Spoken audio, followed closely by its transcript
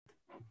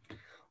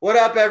What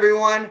up,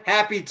 everyone?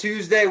 Happy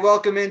Tuesday.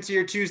 Welcome into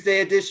your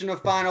Tuesday edition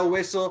of Final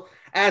Whistle.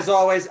 As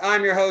always,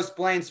 I'm your host,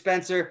 Blaine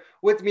Spencer.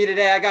 With me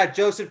today, I got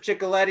Joseph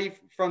Ciccoletti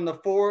from the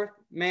Fourth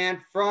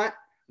Man Front.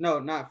 No,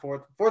 not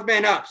Fourth. Fourth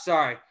Man Up.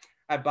 Sorry.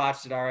 I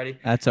botched it already.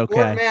 That's Fourth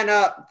okay. Man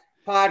Up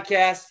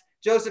podcast.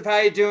 Joseph, how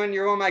you doing?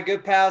 You're one of my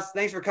good pals.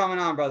 Thanks for coming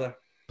on, brother.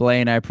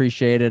 Blaine, I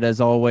appreciate it as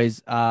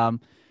always.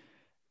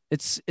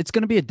 It's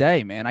gonna be a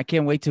day, man. I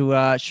can't wait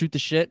to shoot the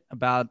shit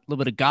about a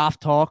little bit of golf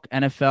talk,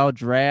 NFL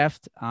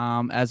draft.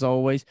 As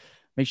always,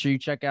 make sure you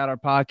check out our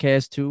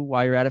podcast too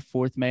while you're at it.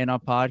 Fourth Man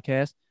Up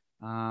podcast.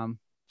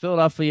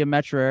 Philadelphia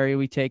metro area.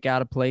 We take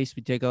out a place.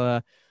 We take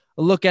a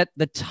look at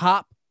the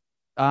top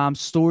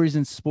stories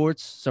in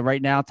sports. So right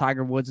now,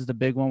 Tiger Woods is the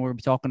big one. We'll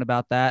be talking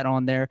about that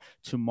on there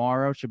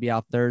tomorrow. Should be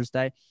out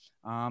Thursday.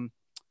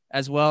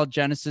 As well,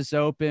 Genesis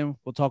Open.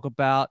 We'll talk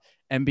about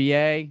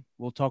NBA.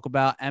 We'll talk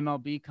about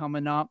MLB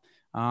coming up.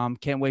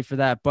 Can't wait for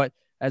that. But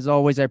as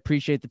always, I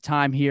appreciate the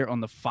time here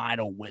on the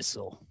Final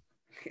Whistle.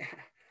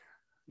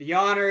 The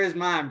honor is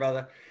mine,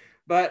 brother.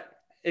 But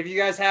if you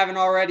guys haven't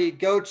already,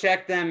 go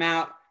check them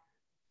out.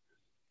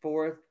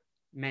 Fourth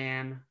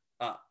Man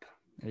Up.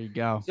 There you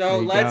go. So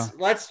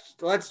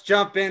let's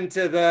jump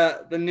into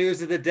the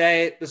news of the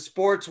day. The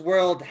sports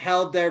world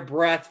held their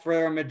breath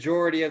for a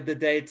majority of the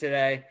day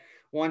today.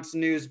 Once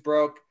news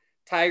broke,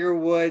 Tiger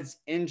Woods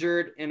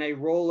injured in a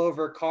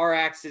rollover car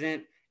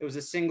accident. It was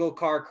a single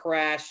car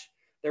crash.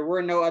 There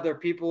were no other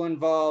people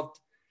involved.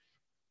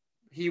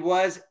 He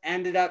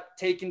ended up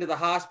taken to the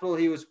hospital.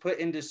 He was put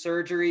into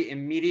surgery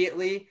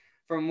immediately.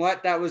 From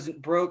what that was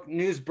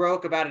news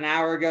broke about an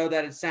hour ago,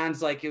 that it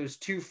sounds like it was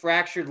 2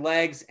 fractured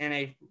legs and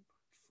a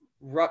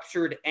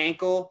ruptured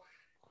ankle.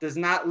 Does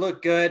not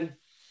look good.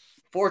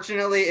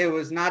 Fortunately, it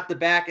was not the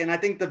back. And I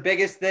think the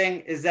biggest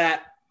thing is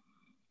that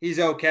he's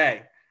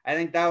okay. I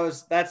think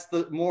that's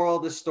the moral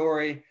of the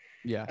story.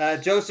 Yeah.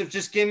 Joseph,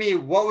 just give me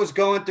what was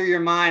going through your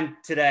mind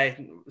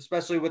today,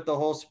 especially with the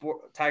whole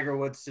Tiger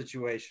Woods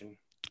situation.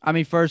 I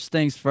mean, first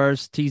things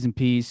first, T's and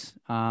P's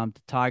to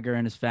Tiger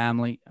and his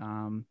family.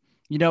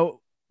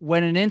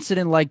 When an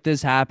incident like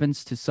this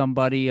happens to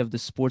somebody of the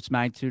sports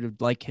magnitude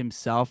of like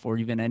himself or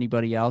even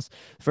anybody else,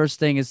 first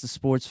thing is the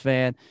sports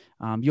fan.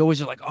 You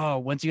always are like, oh,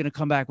 when's he going to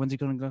come back? When's he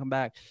going to come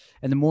back?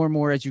 And the more and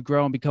more as you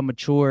grow and become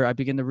mature, I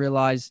begin to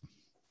realize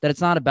that it's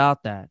not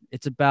about that.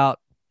 It's about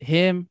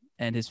him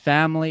and his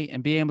family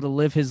and being able to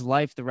live his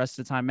life the rest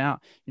of the time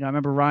out. I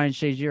remember Ryan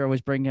Shazier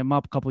always bringing him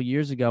up a couple of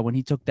years ago when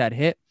he took that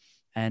hit.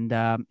 And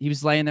he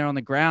was laying there on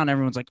the ground.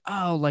 Everyone's like,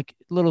 oh, like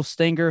little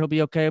stinger. He'll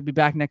be okay. He'll be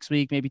back next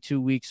week, maybe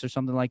 2 weeks or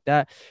something like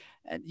that.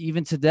 And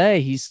even today,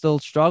 he's still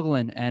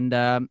struggling. And,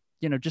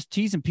 just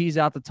T's and P's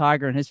out to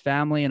Tiger and his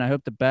family. And I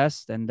hope the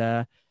best. And,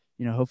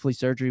 hopefully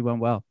surgery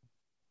went well.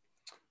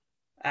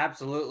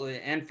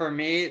 Absolutely. And for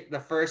me, the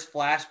first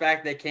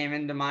flashback that came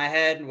into my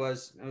head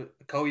was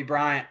Kobe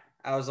Bryant.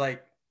 I was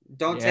like,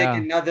 don't take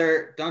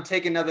another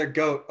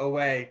GOAT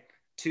away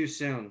too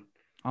soon.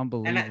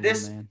 Unbelievable,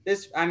 And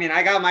man.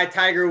 I got my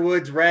Tiger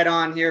Woods red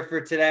on here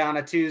for today on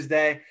a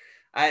Tuesday.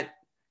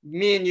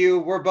 Me and you,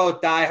 we're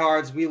both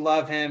diehards. We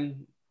love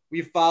him.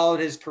 We followed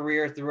his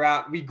career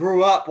throughout. We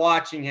grew up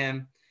watching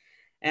him.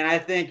 And I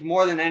think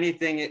more than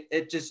anything,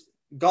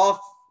 golf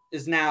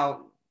was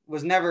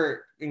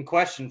never in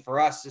question for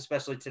us,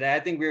 especially today. I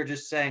think we were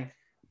just saying,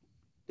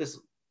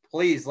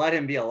 please let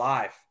him be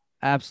alive.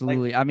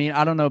 Absolutely. I mean,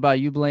 I don't know about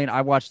you, Blaine.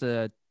 I watched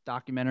the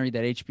documentary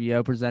that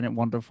HBO presented.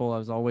 Wonderful,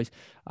 as always.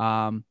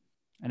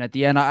 And at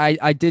the end,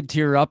 I did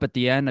tear up at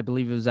the end. I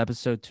believe it was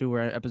episode 2 or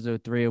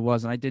episode 3 it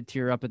was. And I did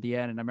tear up at the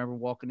end. And I remember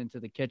walking into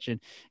the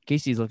kitchen.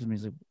 Casey looked at me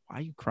and was like, why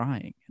are you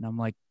crying? And I'm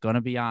like, gonna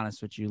be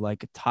honest with you.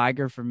 Like,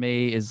 Tiger for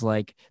me is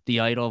like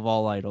the idol of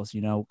all idols,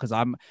 because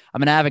I'm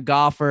an avid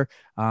golfer.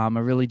 I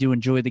really do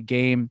enjoy the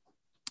game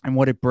and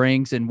what it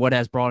brings and what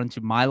has brought into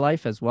my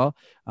life as well.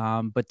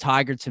 But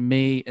Tiger to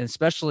me, and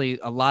especially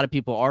a lot of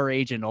people our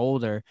age and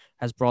older,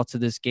 has brought to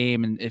this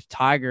game. And if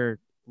Tiger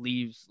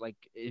leaves, like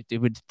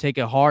it would take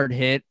a hard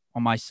hit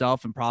on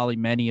myself and probably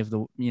many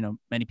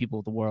people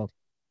of the world.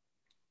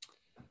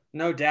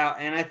 No doubt.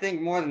 And I think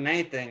more than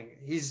anything,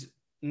 he's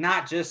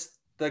not just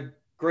one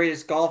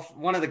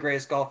of the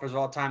greatest golfers of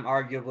all time,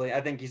 arguably. I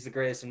think he's the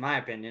greatest in my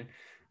opinion.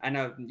 I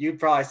know you'd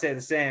probably say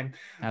the same.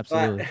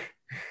 Absolutely.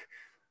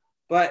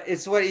 But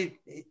it's what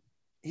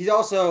he's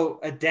also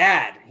a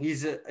dad.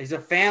 He's a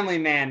family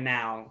man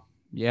now.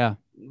 Yeah.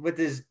 With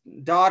his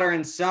daughter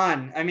and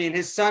son. I mean,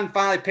 his son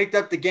finally picked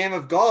up the game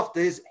of golf,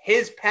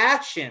 his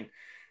passion.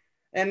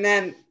 And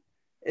then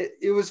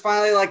it was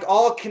finally like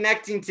all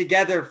connecting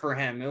together for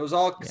him. It was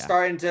all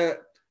starting to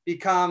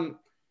become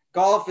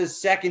golf is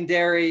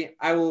secondary.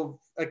 I will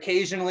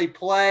occasionally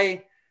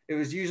play. It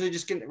was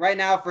usually right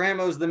now for him,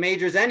 it was the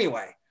majors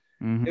anyway.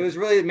 Mm-hmm. It was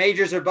really the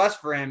majors or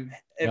bust for him.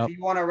 If he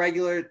won a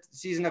regular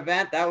season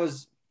event, that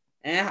was,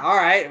 all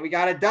right, we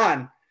got it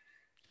done.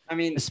 I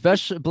mean,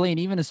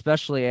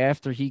 especially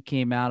after he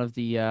came out of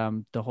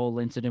the whole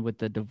incident with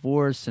the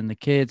divorce and the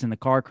kids and the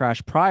car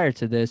crash prior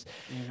to this,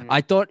 I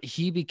thought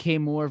he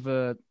became more of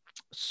a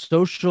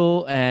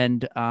social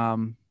and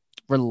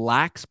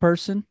relaxed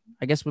person.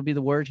 I guess would be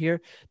the word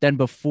here, than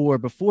before.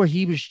 Before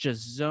he was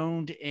just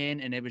zoned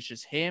in and it was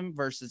just him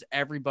versus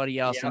everybody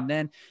else. Yep. And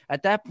then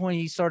at that point,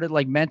 he started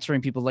like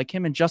mentoring people like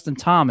him and Justin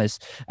Thomas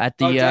at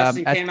Oh, the,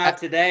 Justin came out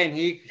today and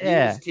he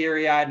yeah, was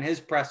teary-eyed in his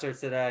presser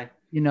today.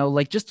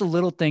 like just the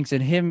little things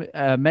and him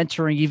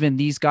mentoring even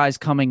these guys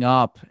coming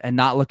up and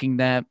not looking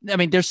them. I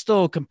mean, they're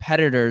still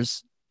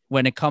competitors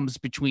when it comes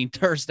between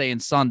Thursday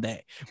and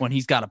Sunday when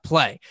he's got to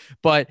play,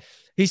 but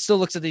he still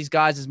looks at these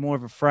guys as more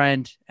of a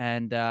friend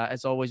and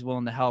is always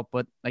willing to help.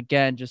 But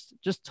again, just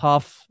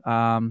tough.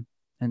 And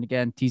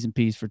again, T's and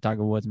P's for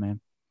Tiger Woods, man.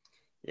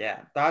 Yeah.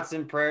 Thoughts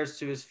and prayers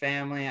to his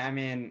family. I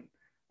mean,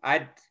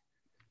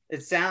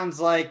 it sounds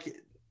like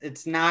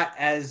it's not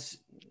as,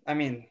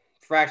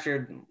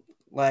 fractured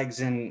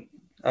legs and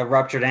a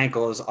ruptured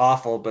ankle is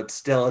awful, but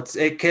still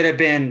it could have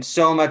been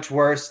so much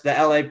worse. The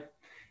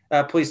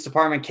LA police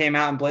department came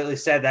out and blatantly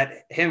said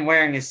that him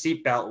wearing his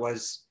seatbelt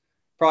was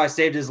probably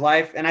saved his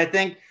life. And I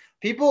think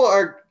people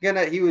are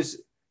he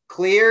was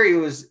clear. He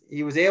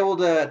was able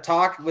to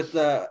talk with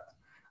the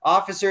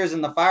officers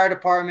and the fire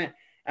department.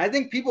 And I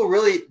think people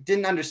really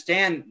didn't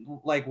understand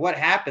like what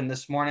happened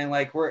this morning.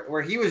 Like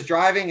where he was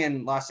driving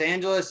in Los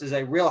Angeles is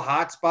a real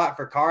hot spot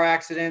for car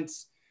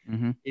accidents.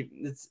 Mm-hmm.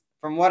 It's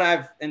from what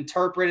I've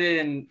interpreted,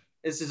 and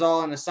this is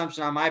all an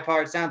assumption on my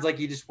part, it sounds like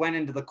he just went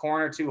into the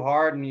corner too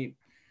hard and he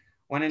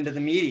went into the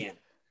median.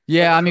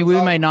 Yeah, I mean,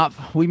 we may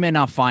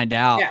not find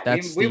out. Yeah,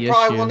 that's we the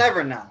probably issue. will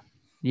never know.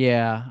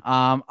 Yeah.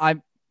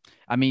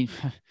 I mean,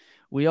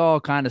 we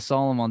all kind of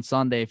saw him on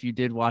Sunday. If you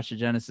did watch the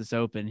Genesis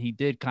Open, he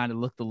did kind of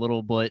look a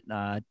little bit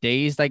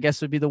dazed, I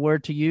guess would be the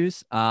word to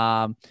use.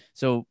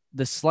 So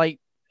the slight,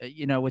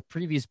 with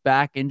previous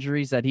back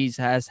injuries that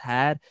has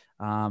had,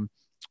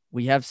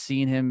 we have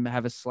seen him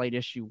have a slight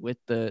issue with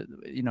the,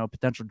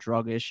 potential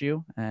drug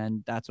issue.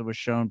 And that's what was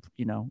shown,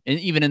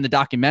 even in the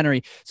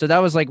documentary. So that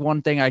was like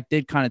one thing I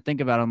did kind of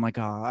think about. I'm like,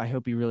 oh, I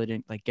hope he really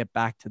didn't like get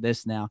back to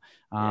this now.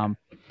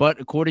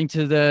 But according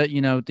to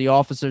the, the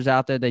officers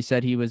out there, they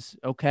said he was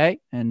okay.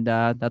 And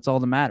that's all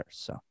that matters.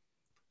 So.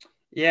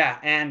 Yeah.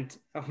 And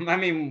I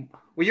mean,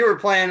 you were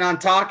planning on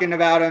talking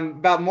about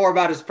him, more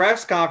about his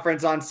press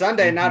conference on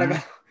Sunday, Mm-hmm.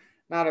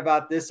 not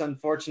about this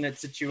unfortunate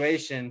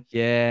situation.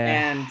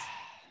 Yeah. And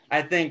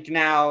I think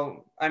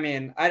now, I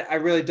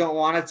really don't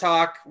want to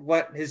talk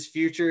what his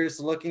future is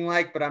looking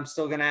like, but I'm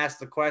still going to ask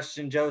the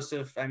question,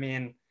 Joseph. I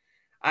mean,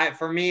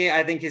 for me,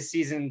 I think his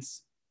season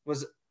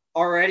was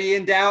already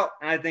in doubt.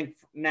 And I think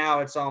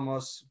now it's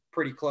almost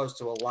pretty close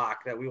to a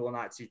lock that we will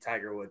not see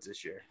Tiger Woods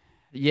this year.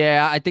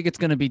 Yeah, I think it's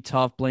going to be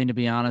tough, Blaine, to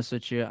be honest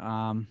with you.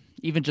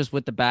 Even just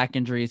with the back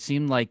injury, it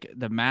seemed like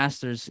the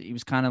Masters, he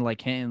was kind of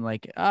like hinting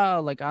like,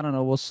 oh, like, I don't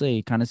know, we'll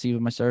see, kind of see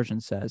what my surgeon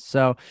says.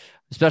 So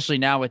especially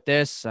now with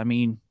this, I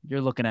mean,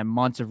 you're looking at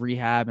months of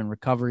rehab and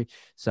recovery.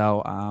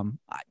 So,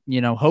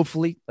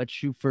 hopefully let's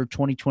shoot for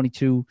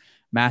 2022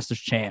 Masters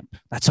champ.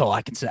 That's all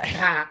I can say.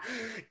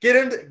 Get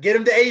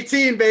him to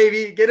 18,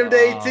 baby. Get him to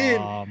 18.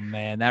 Oh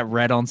man, that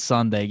red on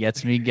Sunday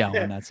gets me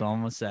going. That's all I'm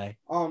gonna say.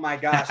 Oh my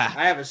gosh.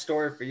 I have a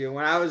story for you.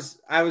 When I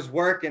was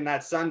working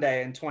that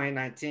Sunday in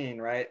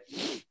 2019, right?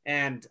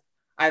 And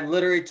I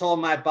literally told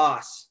my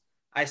boss,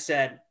 I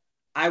said,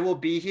 I will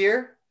be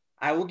here.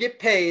 I will get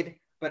paid,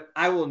 but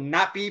I will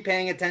not be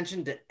paying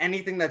attention to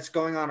anything that's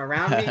going on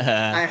around me.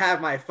 I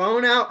have my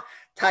phone out.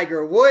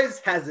 Tiger Woods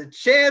has a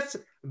chance.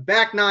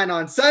 Back 9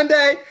 on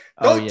Sunday.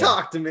 Don't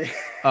talk to me.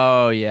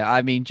 Oh, yeah.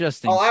 I mean,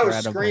 just incredible.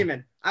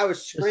 I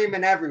was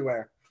screaming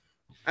everywhere.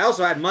 I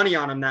also had money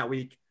on him that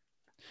week.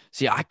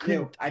 See, I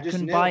couldn't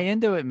buy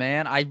into it,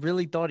 man. I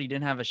really thought he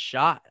didn't have a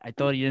shot.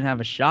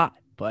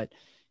 But,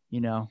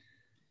 Well,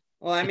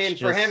 I mean,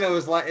 for him,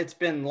 it's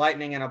been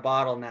lightning in a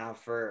bottle now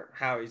for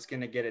how he's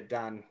going to get it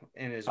done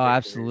in his. Oh,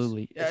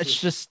 absolutely. It's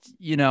just,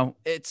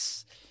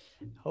 it's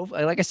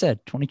hopefully, like I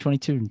said,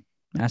 2022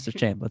 Masters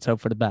champ. Let's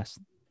hope for the best.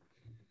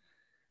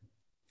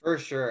 For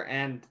sure.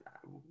 And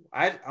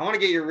I want to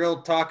get your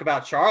real talk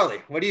about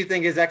Charlie. What do you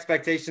think his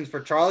expectations for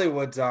Charlie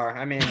Woods are?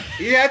 I mean,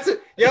 he had some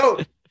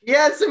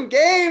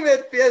game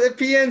at the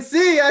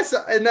PNC. I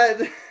saw, and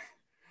that.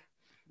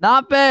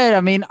 Not bad.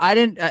 I mean,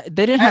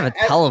 they didn't have it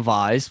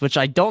televised, which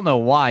I don't know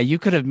why. You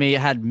could have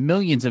had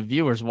millions of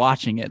viewers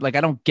watching it. Like,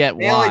 I don't get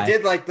why. They only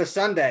did like the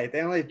Sunday.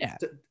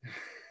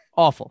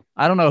 Awful.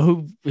 I don't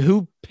know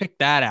who picked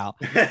that out,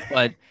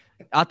 but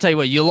I'll tell you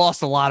what, you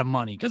lost a lot of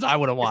money because I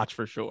would have watched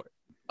for sure.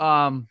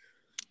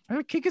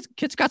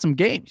 Kid's got some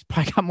games.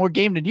 Probably got more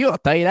game than you. I'll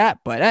tell you that.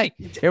 But hey,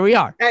 here we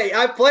are. Hey,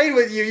 I played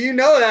with you. You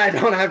know that I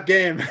don't have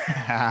game.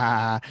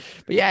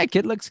 But yeah,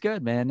 kid looks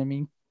good, man. I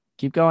mean,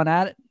 keep going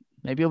at it.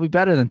 Maybe he'll be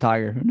better than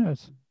Tiger. Who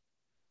knows?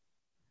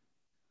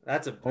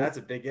 That's a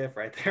big if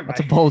right there. That's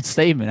a bold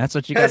statement. That's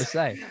what you got to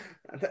say.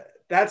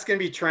 That's gonna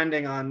be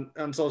trending on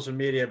social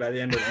media by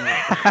the end of the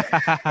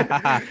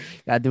month.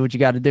 Gotta do what you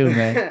got to do,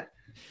 man.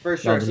 For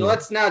sure. So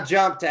let's now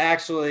jump to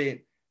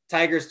actually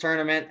Tiger's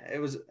tournament.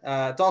 It's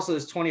also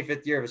his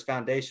 25th year of his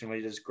foundation, which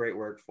he does great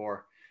work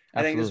for.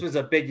 I think this was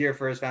a big year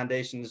for his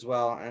foundation as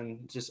well,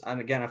 and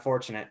again,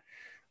 unfortunate.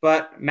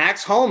 But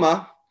Max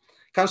Homa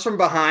Comes from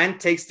behind,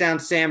 takes down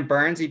Sam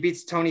Burns. He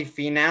beats Tony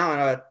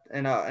Finau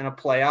in a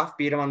playoff.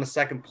 Beat him on the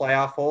second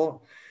playoff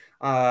hole.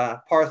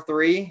 Par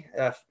 3.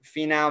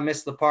 Finau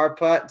missed the par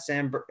putt.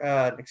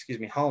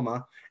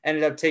 Homa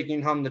ended up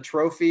taking home the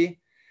trophy.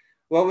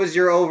 What was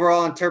your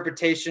overall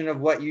interpretation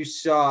of what you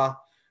saw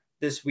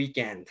this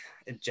weekend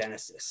at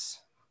Genesis?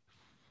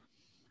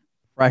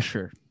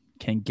 Pressure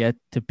can get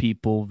to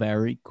people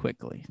very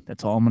quickly.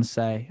 That's all I'm going to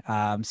say.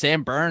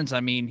 Sam Burns, I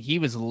mean, he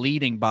was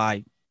leading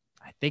by,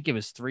 I think it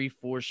was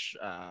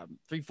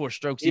 3-4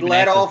 strokes. He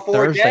led all 4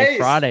 Thursday, days.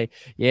 Friday.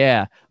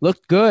 Yeah.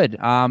 Looked good.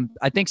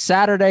 I think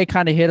Saturday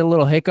kind of hit a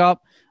little hiccup.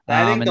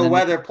 I think the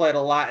weather played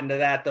a lot into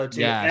that though,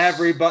 too. Yes.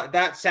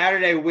 That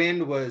Saturday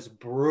wind was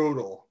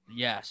brutal.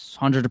 Yes.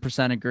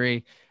 100%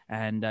 agree.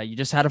 And you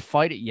just had to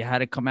fight it. You had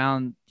to come out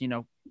and,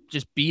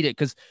 just beat it.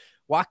 Cause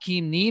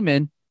Joaquin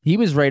Niemann, he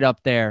was right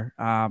up there.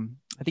 I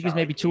think he was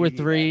maybe 2 or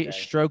 3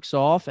 strokes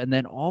off. And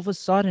then all of a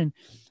sudden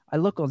I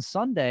look on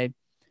Sunday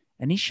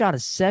and he shot a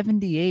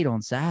 78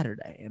 on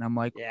Saturday. And I'm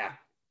like, yeah,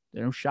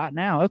 no shot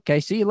now.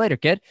 Okay. See you later,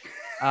 kid.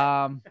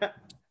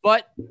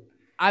 But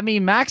I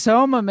mean, Max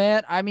Homa,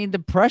 man, I mean, the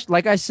pressure,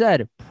 like I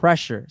said,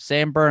 pressure,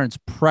 Sam Burns,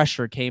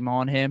 pressure came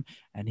on him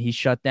and he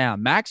shut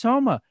down. Max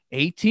Homa,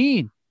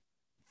 18,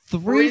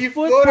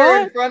 3-foot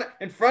putt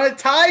in front of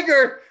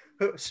Tiger,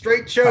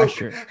 straight choke.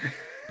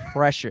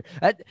 Pressure.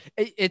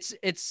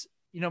 It's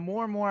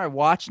more and more I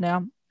watch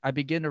now, I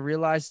begin to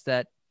realize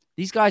that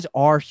these guys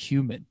are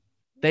human.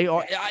 They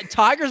are.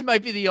 Tigers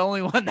might be the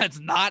only one that's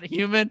not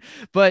human,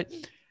 but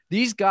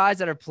these guys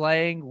that are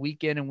playing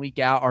week in and week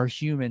out are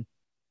human.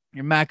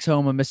 Your Max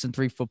Homa missing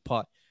 3-foot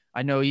putt.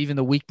 I know even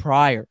the week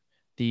prior,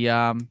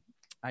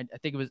 I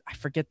think it was, I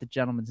forget the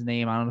gentleman's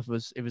name. I don't know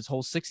if it was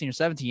hole 16 or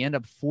 17. He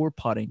ended up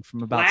 4-putting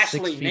from about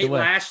 6 feet Nate away.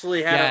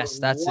 Lashley had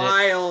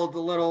wild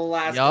little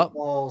last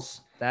balls.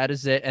 That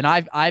is it. And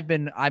I've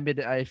been,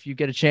 if you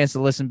get a chance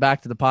to listen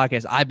back to the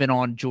podcast, I've been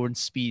on Jordan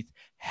Spieth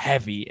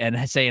heavy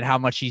and saying how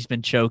much he's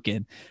been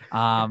choking.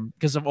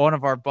 Because of one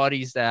of our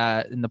buddies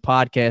in the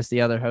podcast,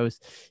 the other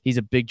host, he's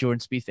a big Jordan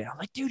Spieth fan. I'm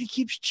like, dude, he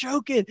keeps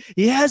choking.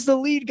 He has the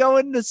lead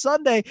going into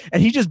Sunday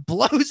and he just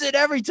blows it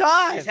every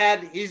time.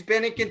 He's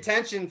been in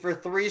contention for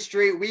 3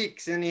 straight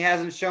weeks and he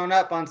hasn't shown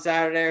up on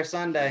Saturday or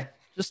Sunday.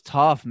 Just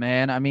tough,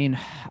 man. I mean,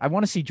 I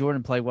want to see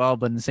Jordan play well,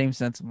 but in the same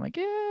sense, I'm like,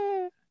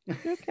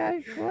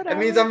 okay, whatever. That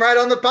means I'm right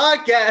on the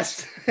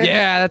podcast.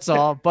 Yeah, that's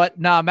all. But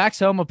Max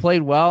Homa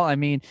played well. I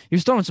mean, he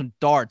was throwing some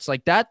darts.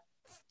 Like that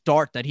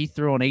dart that he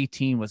threw on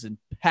 18 was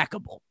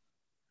impeccable.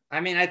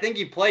 I mean, I think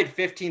he played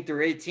 15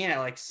 through 18 at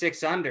like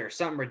 6 under,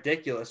 something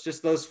ridiculous.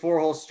 Just those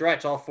 4-hole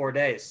stretch all 4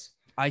 days.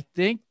 I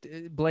think,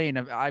 Blaine,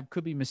 I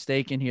could be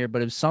mistaken here,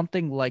 but it was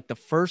something like the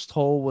first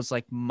hole was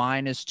like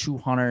minus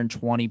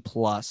 220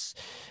 plus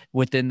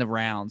within the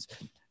rounds.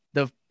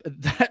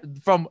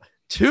 From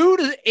 2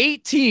 to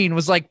 18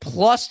 was like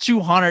plus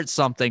 200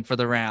 something for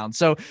the round.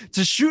 So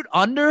to shoot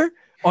under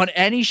on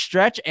any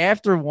stretch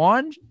after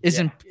one is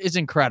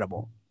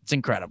incredible. It's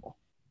incredible.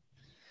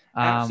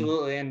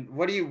 Absolutely. And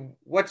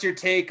what's your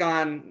take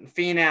on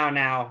Finau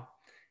now?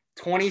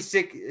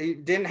 26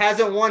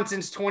 hasn't won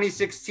since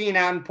 2016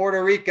 out in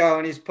Puerto Rico,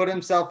 and he's put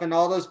himself in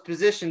all those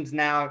positions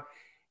now.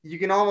 You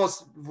can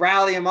almost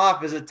rally him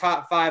off as a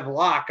top 5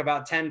 lock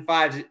about 10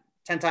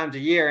 times a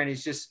year, and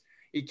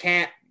he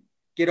can't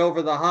get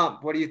over the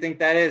hump. What do you think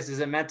that is? Is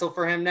it mental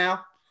for him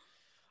now?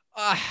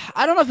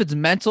 I don't know if it's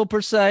mental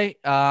per se.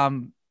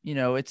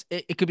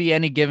 It could be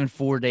any given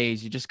 4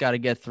 days. You just got to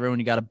get through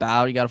and you got to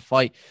bow, you got to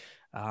fight.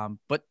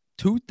 But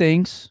 2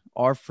 things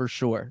are for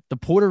sure. The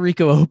Puerto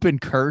Rico Open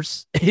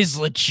curse is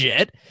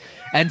legit.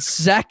 And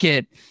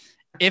second,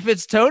 if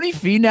it's Tony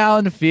Finau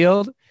in the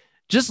field,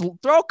 just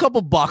throw a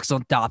couple bucks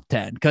on top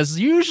 10 because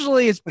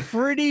usually it's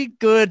pretty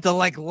good to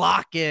like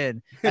lock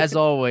in as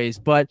always.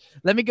 But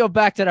let me go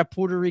back to that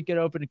Puerto Rican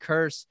Open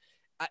curse.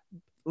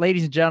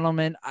 Ladies and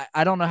gentlemen,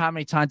 I don't know how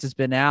many times it's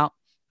been out.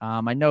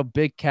 I know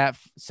Big Cat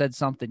said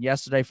something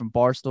yesterday from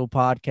Barstool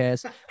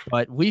Podcast,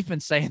 but we've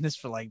been saying this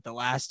for like the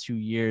last 2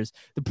 years.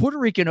 The Puerto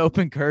Rican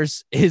Open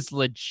curse is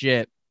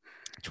legit.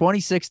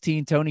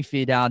 2016, Tony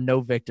Finau, no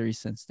victory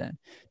since then.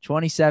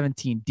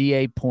 2017,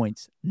 DA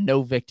points,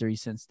 no victory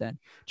since then.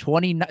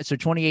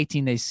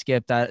 2018, they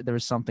skipped. There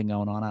was something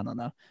going on. I don't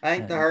know. I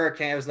think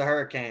it was the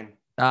hurricane.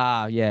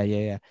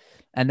 Yeah.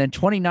 And then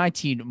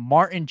 2019,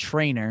 Martin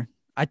Trainer.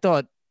 I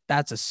thought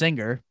that's a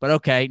singer, but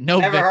okay, no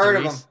Never victories. Heard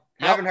of him.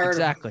 Haven't heard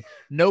exactly. Of him.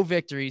 No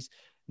victories.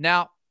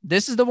 Now,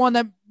 this is the one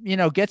that,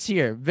 gets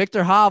here.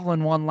 Victor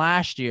Hovland won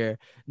last year.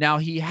 Now,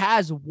 he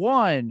has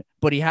won,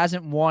 but he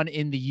hasn't won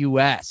in the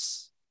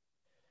U.S.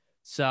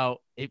 So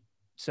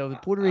the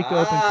Puerto Rico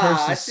Open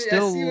curse is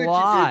still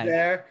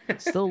live.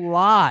 Still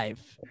live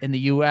in the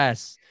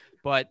U.S.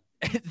 But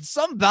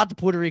something about the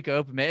Puerto Rico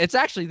Open, man. It's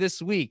actually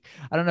this week.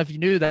 I don't know if you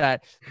knew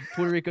that.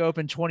 Puerto Rico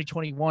Open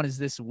 2021 is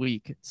this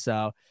week.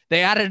 So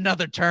they added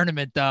another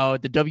tournament, though,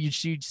 the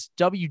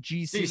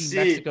WGC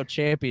Mexico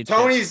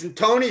Championship.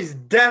 Tony's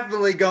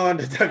definitely going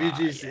to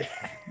WGC.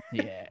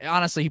 Yeah,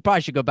 honestly, he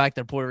probably should go back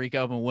to Puerto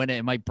Rico and win it.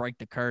 It might break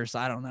the curse.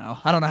 I don't know.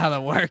 I don't know how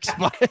that works,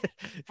 but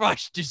probably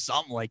should do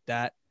something like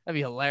that. That'd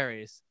be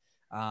hilarious.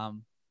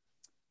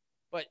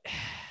 But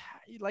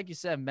like you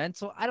said,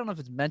 mental. I don't know if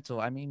it's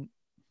mental. I mean,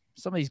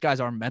 some of these guys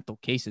are mental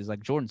cases.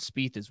 Like Jordan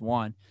Spieth is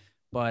one,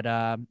 but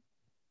I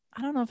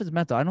don't know if it's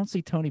mental. I don't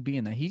see Tony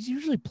being that. He's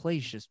usually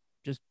plays just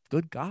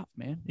good golf,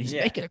 man. He's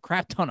making a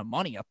crap ton of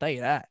money. I'll tell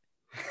you that.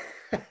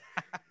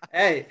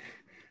 Hey,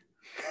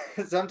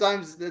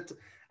 sometimes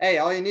hey,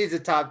 all you need is a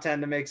top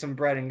 10 to make some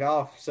bread in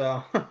golf.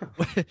 So,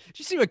 Did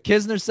you see what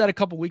Kisner said a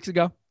couple weeks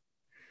ago?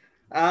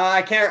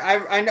 I can't.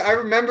 I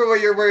remember where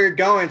you're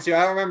going to.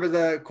 I don't remember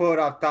the quote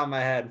off the top of my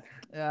head.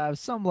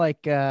 Some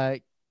like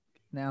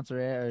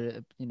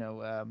announcer,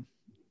 the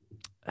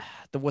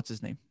what's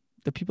his name?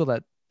 The people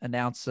that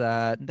announce,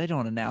 they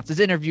don't announce. It's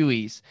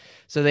interviewees.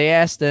 So they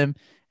asked him,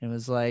 and it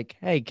was like,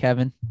 "Hey,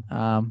 Kevin,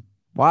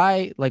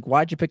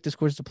 why'd you pick this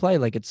course to play?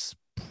 Like, it's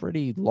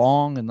pretty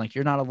long, and like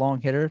you're not a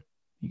long hitter."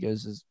 He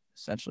goes, "Is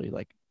essentially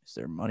like, is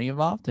there money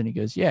involved?" And he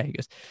goes, "Yeah." He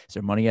goes, "Is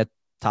there money at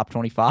top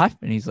 25?"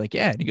 And he's like,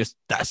 "Yeah." And he goes,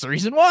 "That's the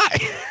reason why."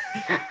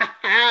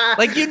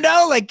 Like,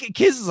 like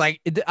Kiss is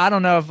like, I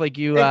don't know if like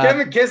you.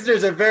 Kevin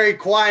Kisner's a very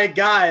quiet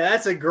guy.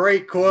 That's a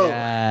great quote.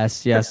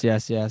 Yes. It's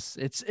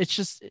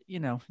just,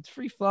 it's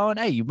free flowing.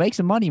 Hey, you make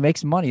some money,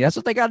 That's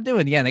what they got to do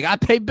in the end. They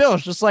got to pay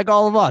bills just like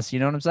all of us. You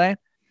know what I'm saying?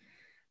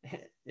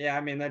 Yeah,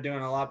 I mean, they're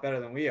doing a lot better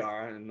than we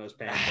are in those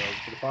paying bills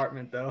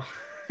department, though.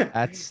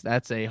 That's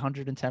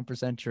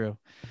 110% true.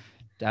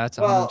 That's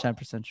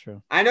 110%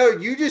 true. I know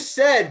you just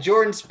said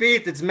Jordan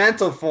Spieth, it's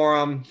mental for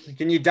him.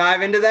 Can you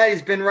dive into that?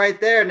 He's been right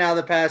there now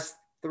the past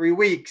 3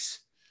 weeks.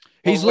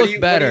 He's looked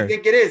better. What do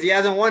you think it is? He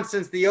hasn't won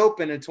since the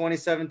Open in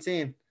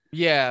 2017.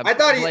 Yeah.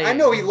 I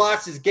know he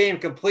lost his game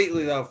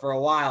completely, though, for a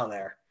while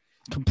there.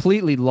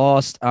 Completely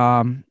lost.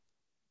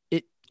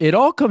 It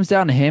all comes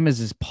down to him as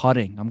his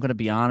putting. I'm going to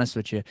be honest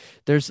with you.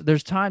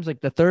 There's times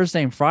like the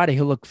Thursday and Friday,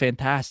 he'll look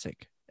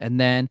fantastic. And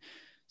then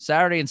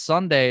Saturday and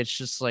Sunday, it's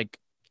just like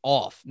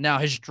off. Now,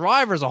 his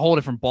driver is a whole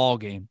different ball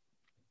game.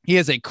 He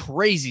has a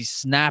crazy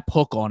snap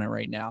hook on it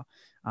right now.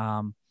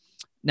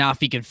 Now,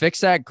 if he can fix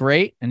that,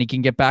 great. And he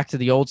can get back to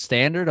the old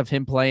standard of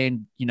him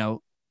playing,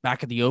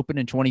 back at the Open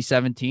in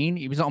 2017,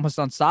 he was almost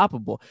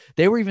unstoppable.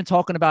 They were even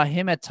talking about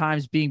him at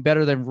times being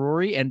better than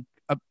Rory and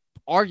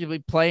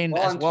arguably playing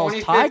as well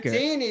as Tiger.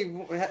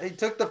 He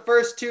took the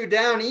first 2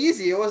 down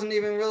easy. It wasn't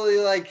even really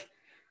like.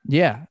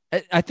 Yeah,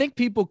 I think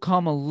people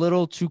come a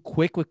little too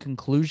quick with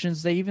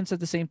conclusions. They even said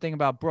the same thing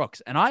about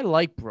Brooks. And I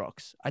like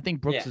Brooks. I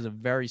think Brooks is a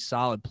very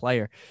solid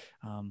player.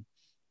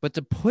 But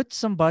to put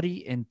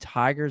somebody in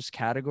Tiger's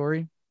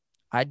category,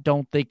 I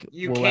don't think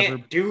you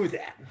can't do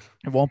that.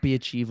 It won't be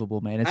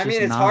achievable, man.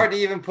 It's hard to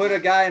even put a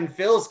guy in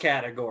Phil's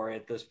category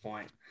at this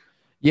point.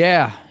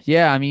 Yeah.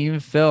 I mean, even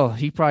Phil,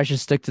 he probably should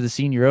stick to the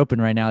Senior Open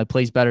right now. He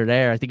plays better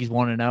there. I think he's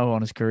 1-0 on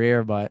his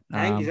career, but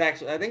I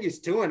think he's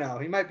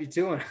 2-0. He might be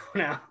 2-0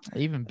 now.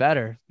 Even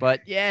better.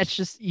 But yeah, it's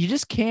just you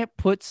just can't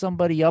put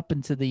somebody up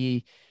into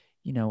the,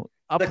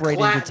 upright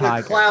into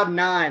Tiger. The cloud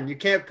 9. You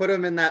can't put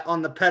him in that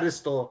on the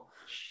pedestal.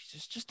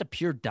 It's just the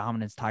pure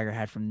dominance Tiger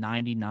had from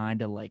 99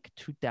 to like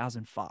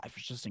 2005.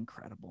 It's just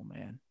incredible,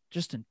 man.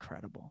 Just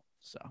incredible.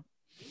 So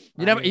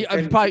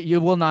you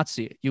will not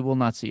see it. You will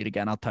not see it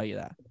again. I'll tell you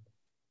that.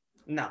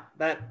 No,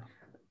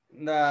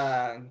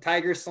 the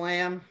Tiger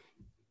Slam,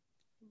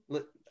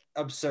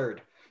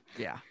 absurd.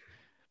 Yeah.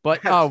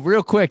 But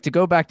real quick, to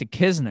go back to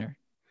Kisner,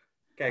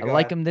 okay, I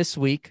like him this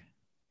week.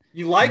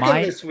 You like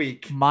him this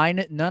week?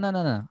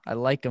 No. I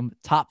like him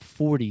top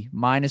 40,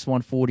 minus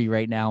 140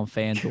 right now in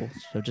FanDuel.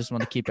 So just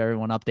want to keep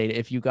everyone updated.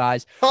 If you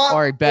guys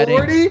are betting.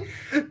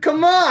 40?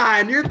 Come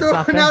on. You're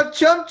throwing out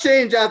chump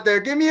change out there.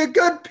 Give me a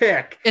good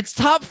pick. It's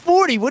top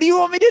 40. What do you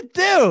want me to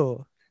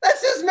do? That's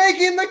just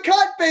making the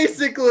cut,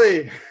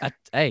 basically.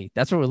 Hey,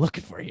 that's what we're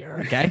looking for here,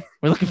 okay?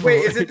 We're looking for.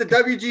 Wait, is it the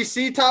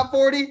WGC top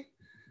 40?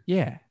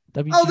 Yeah.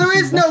 WGC there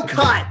is no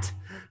cut.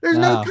 There's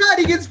no cut.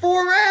 He gets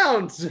 4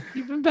 rounds.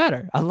 Even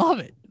better. I love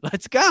it.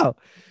 Let's go.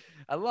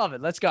 I love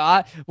it. Let's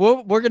go.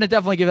 We're going to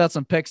definitely give out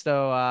some picks,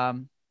 though,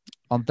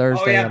 on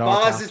Thursday. Oh, yeah.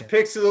 Boss's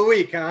picks of the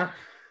week, huh?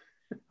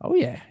 Oh,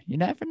 yeah. You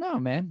never know,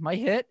 man. Might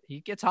hit. He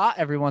gets hot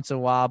every once in a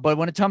while. But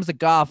when it comes to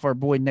golf, our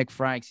boy Nick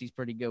Franks, he's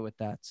pretty good with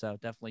that. So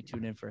definitely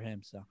tune in for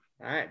him. So.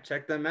 All right.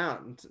 Check them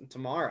out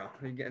tomorrow.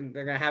 They're going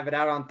to have it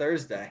out on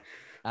Thursday.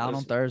 Out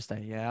on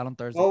Thursday. Yeah, out on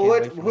Thursday.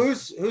 Well,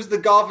 who's the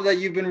golfer that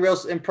you've been real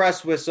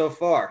impressed with so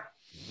far?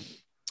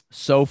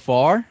 So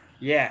far?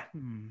 Yeah.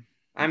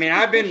 I mean,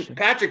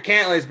 Patrick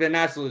Cantlay's been an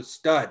absolute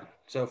stud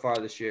so far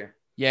this year.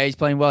 Yeah, he's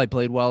playing well. He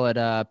played well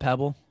at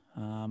Pebble.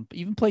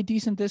 Even played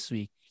decent this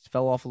week.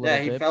 Fell off a little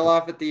bit. Yeah, he fell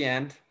off at the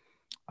end.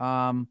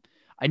 I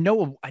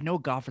know a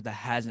golfer that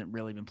hasn't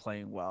really been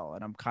playing well,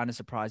 and I'm kind of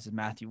surprised is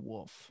Matthew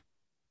Wolff.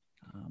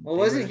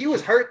 He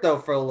was hurt though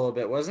for a little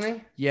bit, wasn't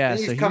he? Yeah,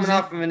 he's coming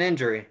off of an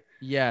injury.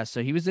 Yeah,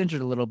 so he was injured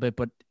a little bit,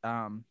 but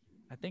I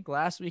think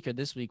last week or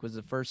this week was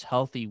the first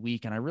healthy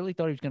week, and I really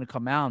thought he was going to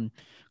come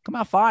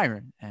out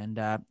firing, and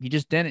he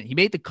just didn't. He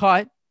made the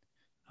cut,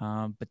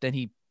 but then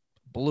he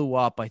blew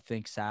up, I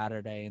think,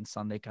 Saturday, and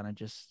Sunday kind of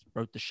just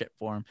wrote the shit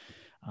for him.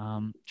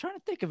 Trying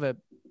to think of it.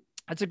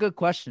 That's a good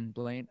question,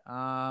 Blaine.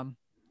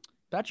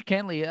 Patrick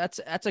Cantley,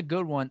 that's a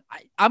good one.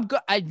 I'm good.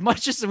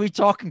 Much as we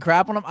talking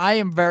crap on him, I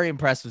am very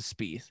impressed with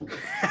Spieth.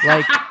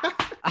 Like,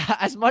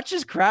 as much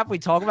as crap we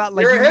talk about,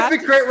 like, you're a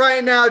hypocrite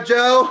right now,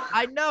 Joe.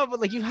 I know, but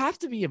like, you have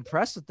to be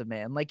impressed with the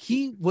man. Like,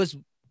 he was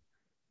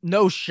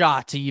no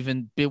shot to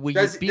even be.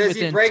 Does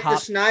he break the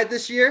Schneid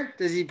this year?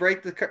 Does he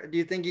break the? Do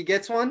you think he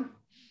gets one?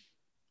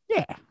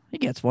 Yeah, he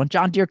gets one.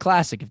 John Deere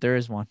Classic, if there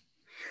is one.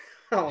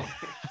 Oh,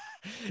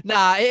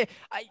 nah.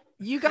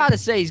 You got to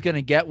say he's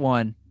gonna get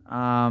one.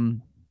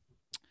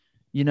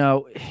 You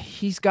know,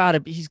 he's just got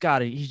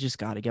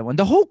to get one.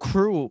 The whole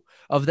crew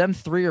of them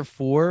 3 or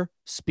 4,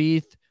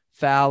 Spieth,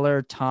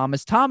 Fowler,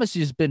 Thomas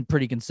has been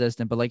pretty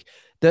consistent, but like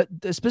the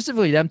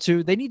specifically them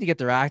 2, they need to get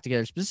their act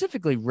together,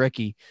 specifically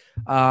Ricky.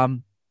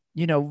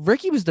 You know,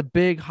 Ricky was the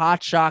big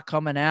hot shot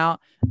coming out.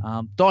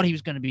 Thought he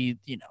was going to be,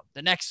 you know,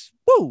 the next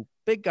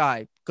big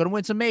guy, going to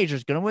win some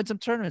majors, going to win some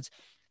tournaments.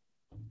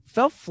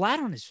 Fell flat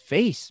on his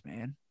face,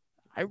 man.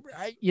 I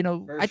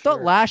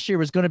thought last year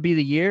was going to be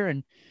the year,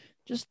 and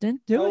just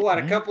didn't do it. What,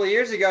 man. A couple of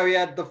years ago, he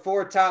had the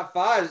 4 top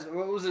 5s.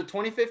 What was it,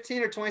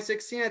 2015 or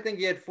 2016? I think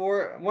he had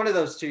 4. One of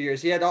those 2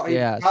 years, he had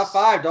top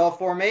 5 to all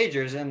 4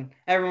 majors, and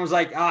everyone was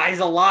like, "Oh, he's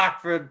a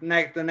lock for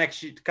the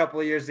next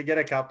couple of years to get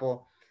a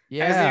couple."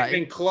 Yeah, hasn't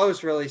even been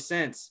close really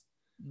since.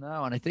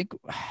 No, and I think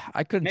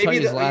I couldn't tell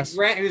you his last.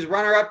 He was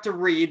runner up to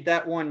Reed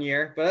that one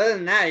year, but other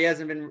than that, he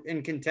hasn't been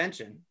in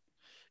contention.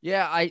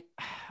 Yeah, I'm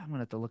gonna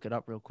have to look it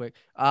up real quick.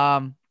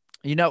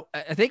 You know,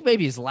 I think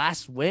maybe his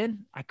last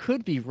win. I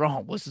could be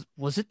wrong.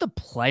 Was it the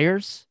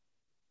Players?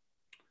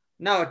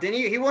 No, didn't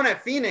he? He won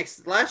at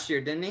Phoenix last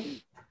year, didn't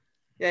he?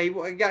 Yeah,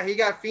 he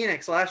got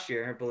Phoenix last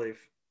year, I believe.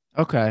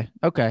 Okay.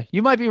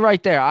 You might be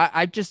right there.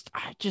 I just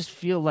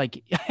feel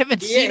like I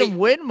haven't seen him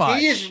win much.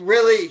 He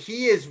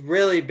has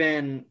really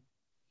been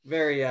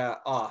very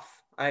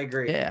off. I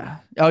agree. Yeah.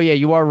 Oh yeah,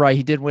 you are right.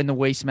 He did win the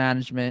Waste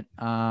Management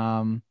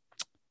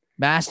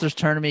Masters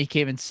tournament. He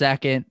came in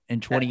second in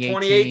 2018.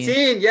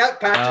 2018. Yep,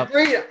 Patrick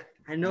Reed.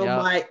 I know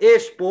my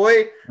ish,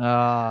 boy.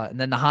 And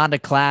then the Honda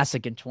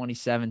Classic in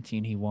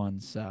 2017 he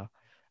won. So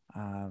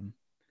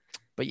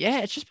but yeah,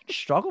 it's just been a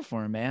struggle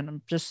for him, man.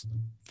 I'm just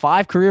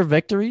 5 career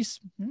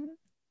victories.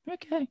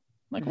 Okay.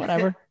 Like,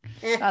 whatever.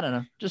 I don't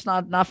know. Just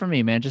not for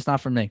me, man. Just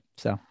not for me.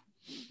 So.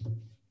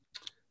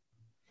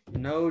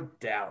 No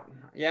doubt.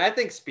 Yeah, I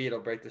think Spieth will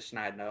break the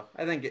Schneid, though.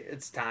 I think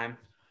it's time.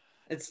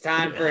 It's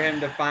time for him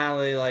to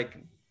finally, like,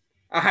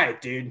 all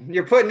right, dude,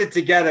 you're putting it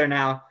together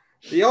now.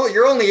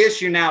 Your only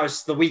issue now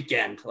is the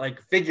weekend.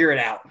 Like, figure it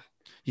out.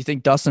 You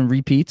think Dustin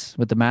repeats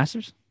with the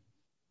Masters?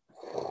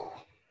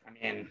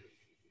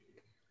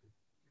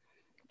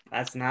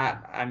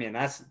 I mean,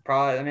 that's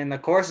probably, the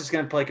course is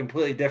going to play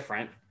completely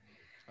different.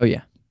 Oh,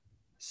 yeah.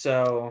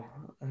 So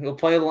he'll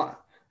play,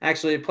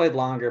 he played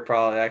longer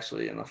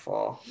probably in the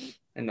fall,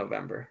 in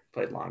November,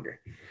 played longer.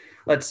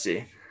 Let's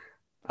see.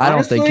 I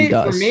don't think he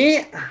does. For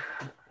me,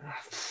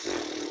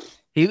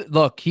 he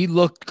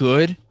looked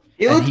good.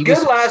 He looked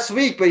good last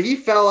week, but he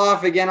fell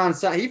off again on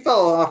Sunday. He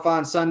fell off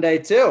on Sunday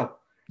too.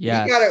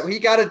 Yeah, he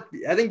got it.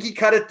 I think he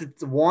cut it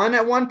to 1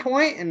 at one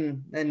point,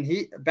 and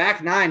he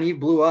back 9. He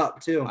blew up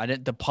too.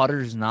 The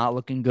putter's not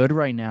looking good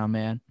right now,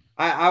 man.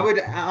 I would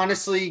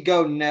honestly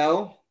go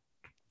no.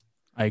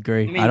 I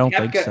agree. I don't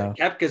think so.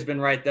 Koepka's been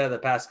right there the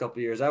past couple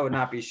of years. I would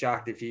not be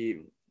shocked if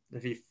he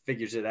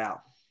figures it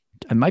out.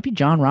 It might be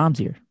Jon Rahm's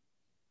here.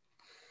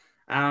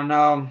 I don't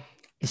know.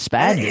 His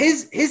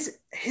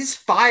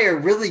fire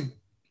really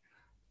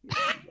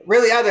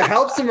either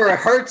helps him or it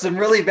hurts him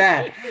really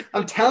bad.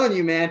 I'm telling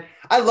you, man.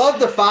 I love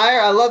the fire.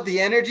 I love the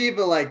energy,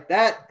 but like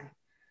that,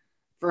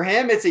 for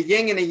him, it's a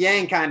yin and a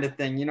yang kind of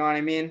thing. You know what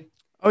I mean?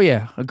 Oh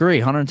yeah, agree,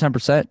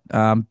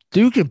 110%.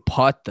 Dude can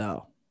putt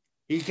though.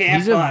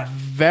 He's a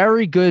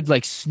very good,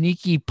 like,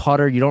 sneaky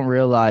putter. You don't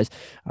realize.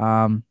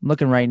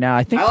 Looking right now,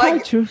 I think I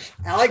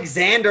like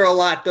Xander a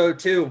lot though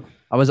too.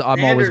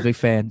 I'm always a big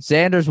fan.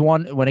 Xander's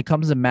one when it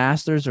comes to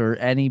Masters or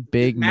any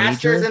big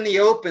Masters major. and the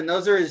Open.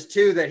 Those are his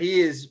 2 that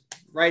he is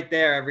right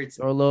there every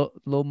time. Or a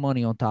little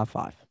money on top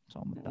 5.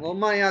 A little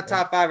money on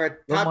top 5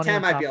 or top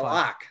 10 might be a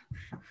lock.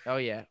 Oh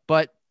yeah,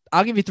 but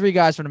I'll give you 3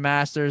 guys from the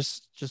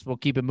Masters. Just we'll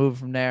keep it moving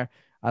from there.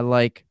 I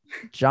like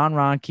Jon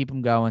Rahm, keep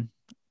him going.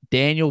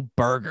 Daniel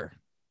Berger.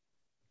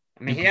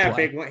 I mean, he had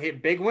a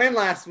big win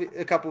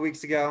a couple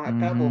weeks ago at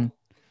Pebble. I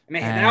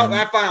mean,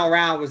 that final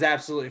round was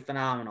absolutely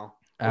phenomenal.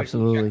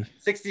 Absolutely.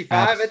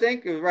 65, I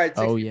think. It was right.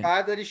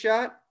 65 that he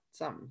shot.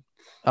 Something.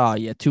 Oh,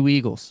 yeah. 2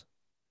 eagles.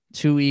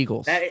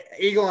 That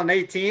eagle on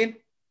 18.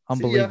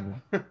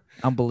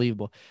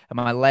 Unbelievable. And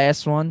my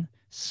last one,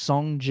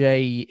 Sung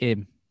Jae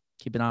Im.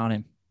 Keep an eye on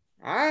him.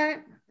 All right.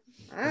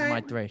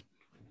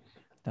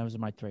 That was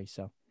my 3.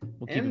 So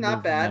we'll keep it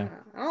not bad.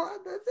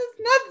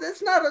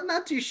 That's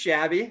not too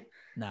shabby.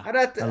 No, I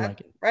like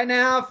it. Right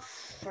now,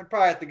 I'd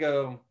probably have to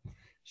go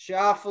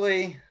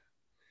Schauffele,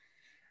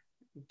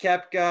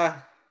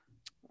 Koepka.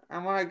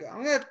 I'm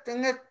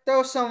gonna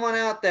throw someone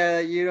out there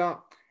that you don't.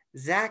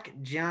 Zach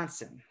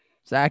Johnson.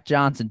 Zach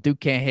Johnson, Duke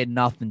can't hit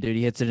nothing, dude.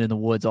 He hits it in the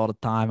woods all the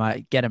time.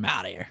 I get him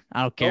out of here.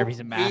 I don't care if he's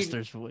a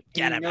Masters. Get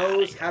He him out of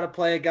knows here. how to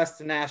play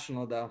Augusta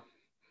National, though.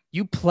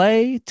 You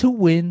play to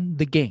win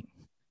the game.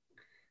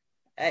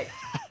 Hey,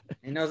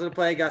 he knows how to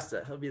play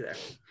Augusta. He'll be there.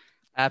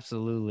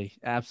 Absolutely.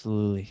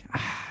 Man,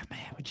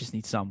 we just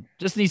need some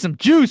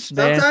juice,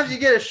 man. Sometimes you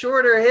get a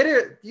shorter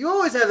hitter. You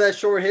always have that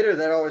short hitter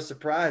that always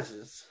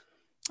surprises.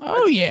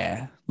 Oh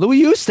yeah,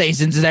 Louis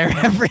Oosthuizen's there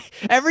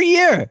every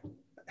year.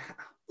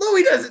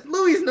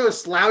 Louis no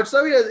slouch.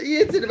 So he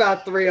hits it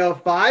about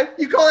 305.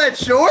 You call that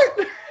short?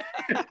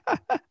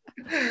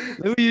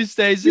 Louis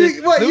Oosthuizen.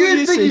 You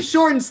just think he's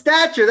short in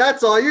stature.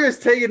 That's all. You're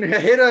just taking a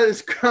hit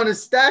on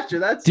his stature.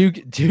 That's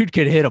dude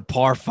could hit a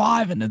par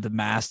 5 into the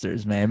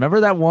Masters, man.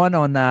 Remember that one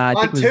on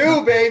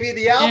baby,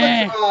 the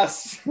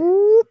Albatross.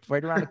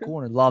 Right around the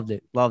corner. Loved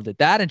it.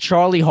 That and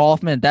Charlie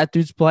Hoffman. That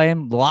dude's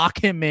playing.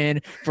 Lock him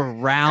in for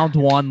round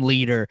 1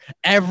 leader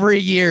every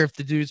year if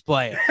the dude's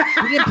playing.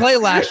 He didn't play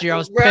last year. I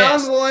was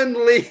pissed. Round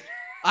 1 leader.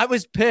 I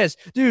was pissed,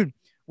 dude.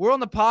 We're on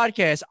the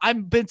podcast.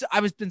 I've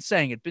been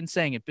saying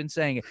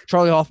it.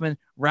 Charlie Hoffman,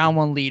 round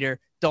 1 leader.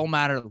 Don't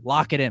matter.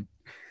 Lock it in.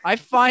 I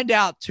find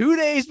out 2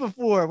 days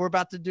before we're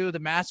about to do the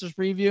Masters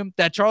preview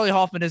that Charlie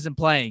Hoffman isn't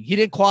playing. He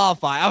didn't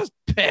qualify. I was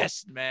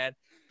pissed, man.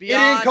 He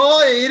didn't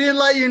call you. He didn't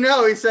let you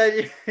know. He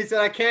said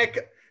I can't.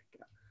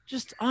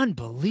 Just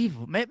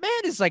unbelievable. Man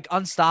is like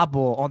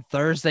unstoppable on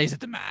Thursdays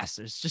at the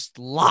Masters. Just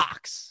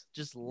locks.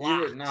 He's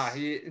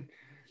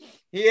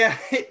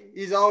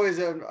always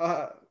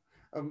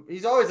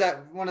he's always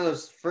at one of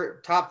those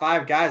top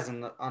 5 guys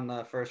on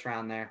the first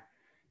round there.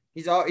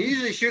 He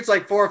usually shoots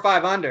like 4 or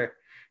 5 under.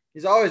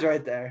 He's always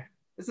right there.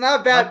 It's not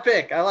a bad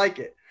pick. I like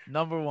it.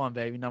 Number 1,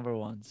 baby. Number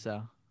 1.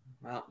 So,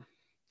 well,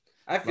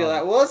 I feel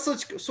that. Well,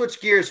 let's switch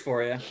gears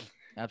for you.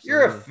 Absolutely.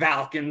 You're a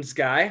Falcons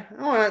guy.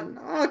 I want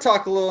to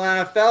talk a little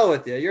NFL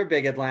with you. You're a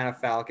big Atlanta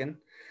Falcon.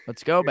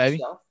 Let's go,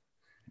 baby.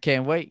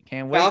 Can't wait.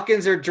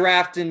 Falcons are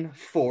drafting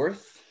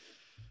 4th.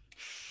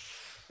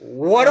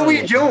 What are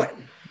we doing?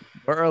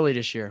 We're early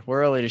this year.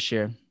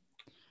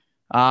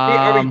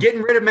 Are we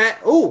getting rid of Matt?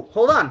 Oh,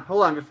 hold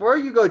on. Before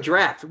you go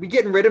draft, are we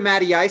getting rid of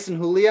Matty Ice and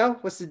Julio?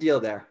 What's the deal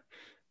there?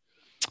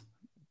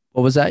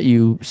 What was that?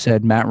 You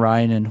said Matt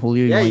Ryan and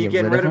Julio. Yeah, you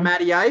getting rid of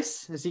Matty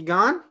Ice? Is he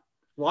gone?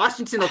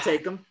 Washington will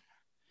take him.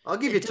 I'll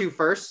give you 2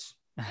 firsts.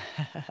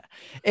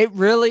 It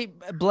really,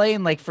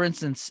 Blaine, like for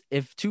instance,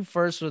 if 2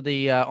 firsts were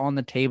the on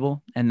the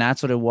table and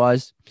that's what it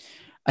was,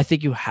 I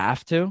think you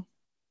have to.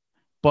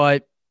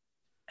 But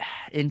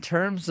in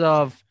terms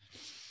of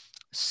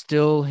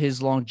still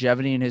his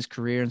longevity in his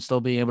career and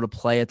still being able to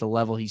play at the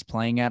level he's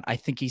playing at, I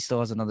think he still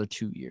has another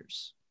 2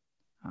 years.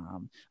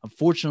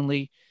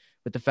 Unfortunately,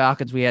 with the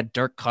Falcons, we had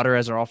Dirk Cutter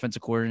as our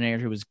offensive coordinator,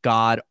 who was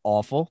god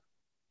awful.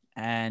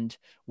 And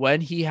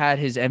when he had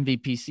his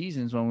MVP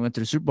seasons, when we went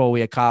to the Super Bowl, we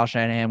had Kyle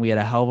Shanahan. We had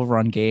a hell of a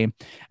run game,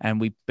 and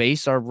we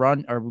based our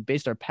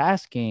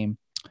pass game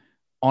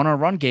on our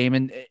run game,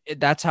 and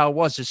that's how it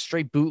was, just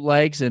straight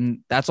bootlegs,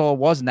 and that's all it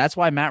was. And that's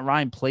why Matt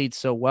Ryan played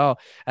so well.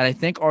 And I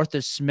think Arthur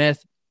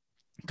Smith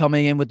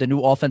coming in with the new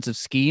offensive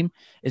scheme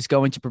is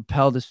going to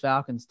propel this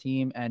Falcons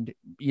team and,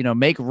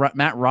 make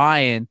Matt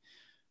Ryan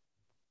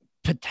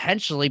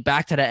potentially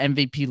back to the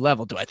MVP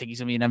level. Do I think he's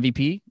going to be an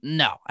MVP?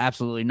 No,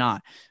 absolutely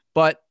not.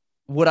 But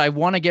would I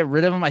want to get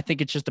rid of him? I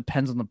think it just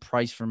depends on the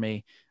price for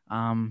me.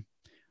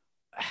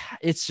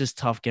 It's just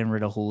tough getting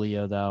rid of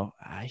Julio, though.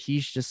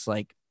 He's just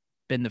like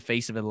been the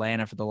face of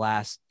Atlanta for the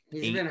last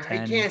He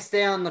can't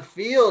stay on the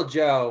field,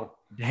 Joe.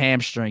 The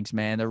hamstrings,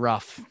 man. They're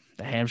rough.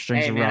 The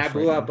hamstrings are rough. I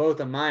blew out both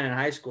of mine in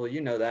high school.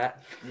 You know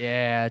that.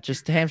 Yeah,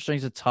 just the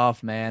hamstrings are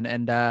tough, man.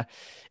 And,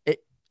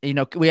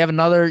 we have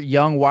another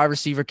young wide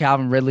receiver,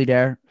 Calvin Ridley,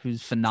 there,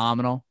 who's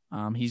phenomenal.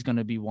 He's going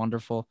to be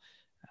wonderful.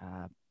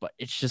 But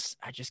it's just,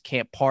 I just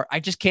can't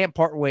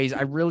part ways.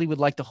 I really would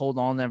like to hold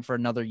on to them for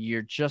another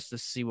year just to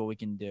see what we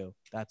can do.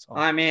 That's all.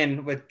 I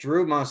mean, with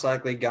Drew most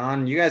likely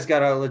gone, you guys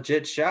got a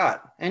legit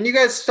shot. And you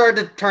guys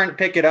started to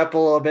pick it up a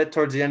little bit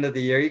towards the end of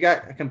the year. You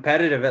got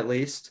competitive at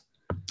least.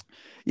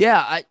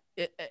 Yeah,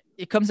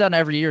 it comes down to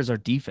every year is our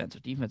defense.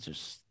 Our defense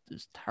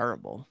is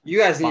terrible. You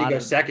guys need to go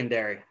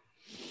secondary.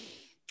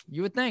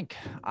 You would think.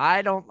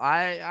 I don't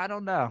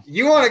know.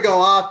 You want to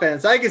go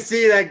offense. I can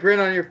see that grin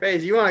on your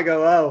face. You want to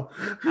go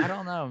I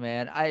don't know,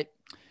 man.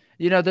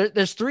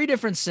 There's 3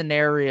 different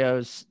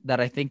scenarios that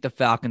I think the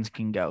Falcons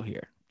can go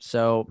here.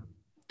 So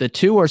the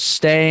 2 are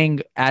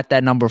staying at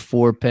that number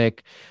 4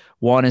 pick.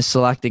 One is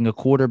selecting a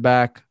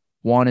quarterback.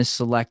 One is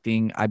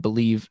selecting, I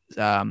believe,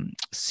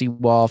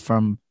 Sewell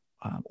from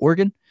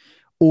Oregon,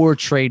 or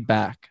trade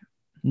back.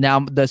 Now,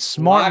 the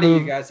smart move. A lot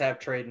of you guys have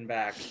trading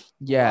back.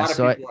 Yeah,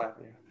 so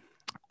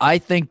I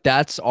think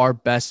that's our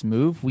best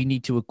move. We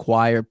need to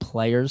acquire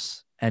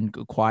players and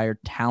acquire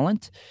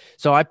talent.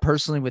 So I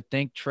personally would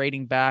think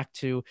trading back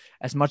to,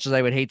 as much as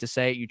I would hate to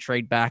say it, you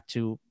trade back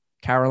to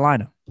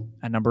Carolina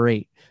at number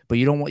 8. But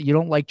you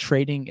don't like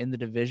trading in the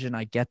division.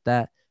 I get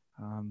that.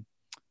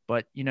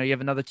 But you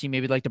have another team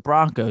maybe like the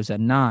Broncos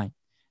at 9.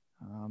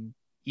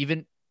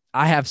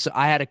 I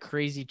had a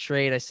crazy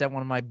trade. I sent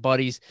one of my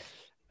buddies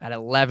at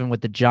 11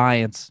 with the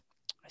Giants.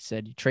 I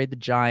said, you trade the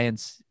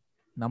Giants,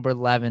 number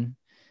 11,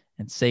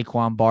 and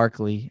Saquon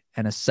Barkley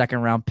and a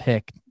second-round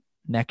pick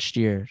next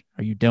year.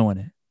 Are you doing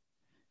it?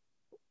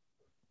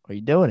 Are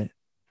you doing it?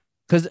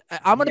 Because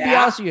I'm going to be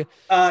honest with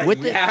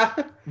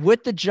you.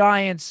 With the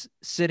Giants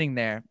sitting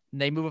there, and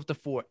they move up to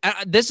 4.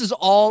 This is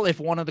all if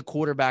one of the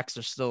quarterbacks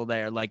are still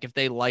there. Like if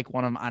they like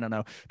one of them, I don't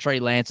know, Trey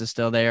Lance is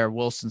still there,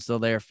 Wilson's still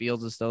there,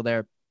 Fields is still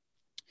there.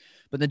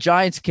 But in the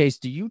Giants case,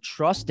 do you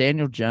trust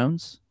Daniel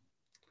Jones?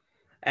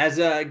 As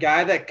a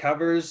guy that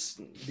covers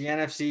the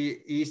NFC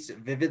East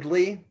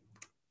vividly,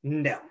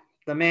 no.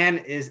 The man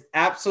is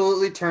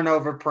absolutely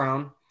turnover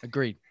prone.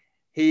 Agreed.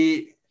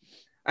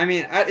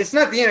 It's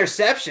not the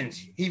interceptions.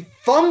 He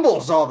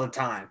fumbles all the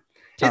time.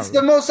 Totally. It's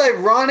the most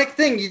ironic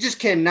thing. You just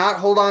cannot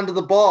hold on to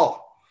the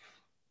ball.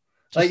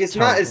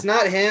 It's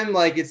not him.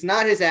 Like, it's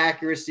not his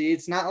accuracy.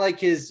 It's not like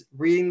his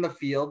reading the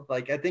field.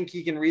 Like, I think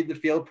he can read the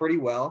field pretty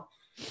well.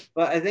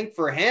 But I think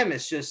for him,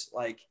 it's just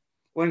like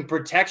when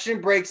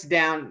protection breaks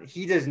down,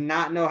 he does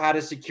not know how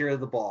to secure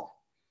the ball.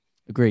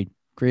 Agreed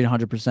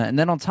 100%. And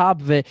then on top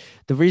of it,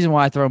 the reason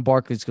why I throw in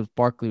Barkley is because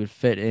Barkley would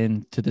fit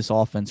into this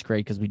offense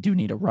great because we do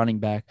need a running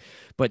back.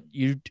 But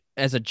you,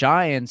 as a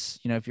Giants,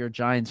 if you're a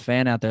Giants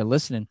fan out there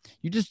listening,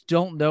 you just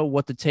don't know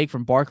what to take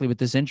from Barkley with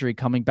this injury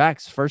coming back.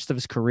 It's first of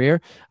his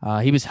career.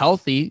 He was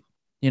healthy,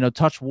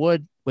 touch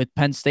wood, with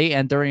Penn State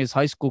and during his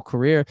high school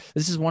career.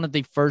 This is one of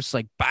the first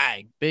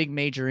big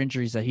major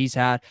injuries that he's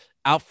had,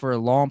 out for a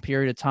long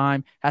period of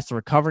time, has to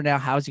recover now.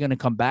 How is he going to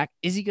come back?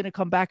 Is he going to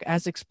come back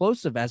as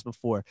explosive as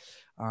before?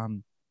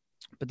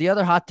 But the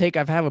other hot take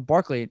I've had with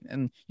Barkley,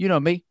 and you know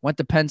me, went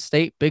to Penn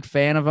State, big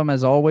fan of him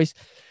as always.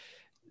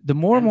 The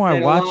more and more I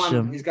watch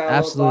him, he's got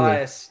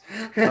absolutely.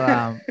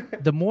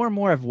 The more and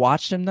more I've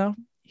watched him, though,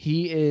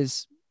 he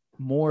is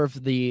more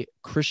of the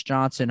Chris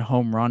Johnson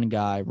home run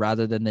guy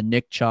rather than the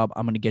Nick Chubb,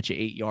 I'm going to get you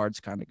 8 yards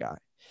kind of guy,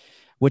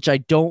 which I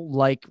don't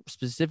like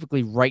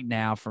specifically right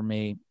now for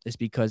me, is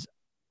because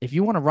if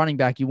you want a running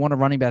back,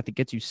 that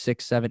gets you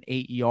 6, 7,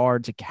 8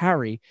 yards a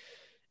carry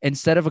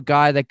instead of a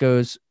guy that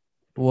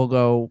will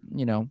go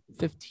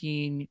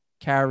 15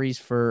 carries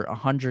for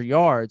 100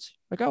 yards.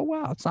 Like, oh,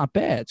 wow, it's not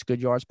bad. It's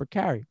good yards per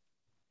carry.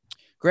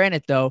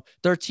 Granted, though,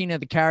 13 of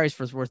the carries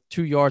for worth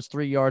 2 yards,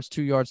 3 yards,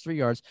 2 yards, 3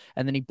 yards,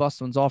 and then he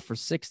busts ones off for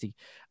 60.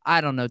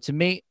 I don't know. To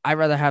me, I'd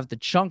rather have the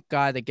chunk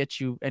guy that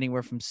gets you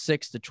anywhere from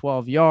 6 to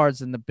 12 yards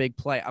than the big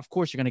play. Of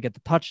course, you're going to get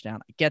the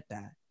touchdown. I get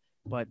that.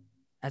 But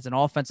as an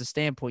offensive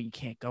standpoint, you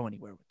can't go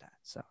anywhere with that.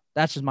 So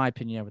that's just my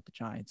opinion with the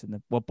Giants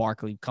and what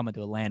Barkley coming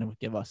to Atlanta would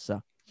give us.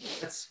 So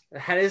that's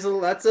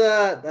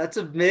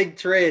a big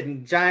trade,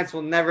 and Giants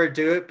will never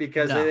do it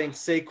because they think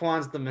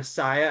Saquon's the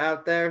Messiah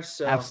out there.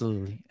 So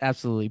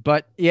absolutely.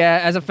 But yeah,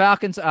 as a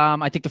Falcons,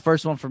 I think the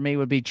first one for me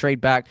would be trade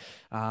back.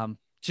 I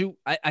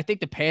think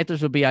the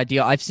Panthers would be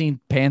ideal. I've seen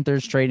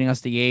Panthers trading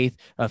us the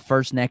 8th,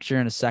 first next year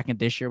and a second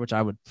this year, which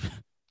I would.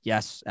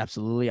 Yes,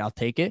 absolutely. I'll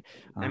take it.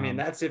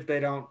 That's if they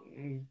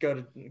don't go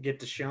to get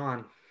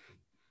Deshaun.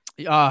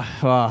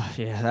 Well,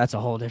 yeah, that's a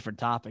whole different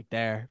topic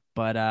there.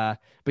 But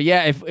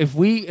yeah, if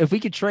we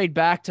could trade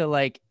back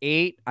to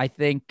 8, I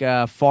think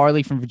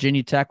Farley from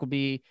Virginia Tech would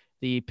be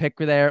the pick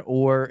there,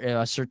 or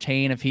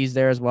Surtain if he's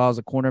there as well as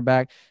a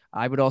cornerback.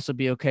 I would also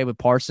be okay with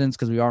Parsons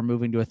because we are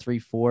moving to a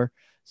 3-4.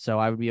 So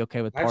I would be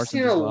okay with Parsons. I've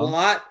seen a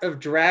lot of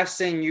drafts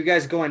saying you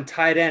guys going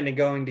tight end and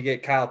going to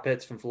get Kyle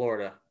Pitts from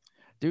Florida.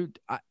 Dude,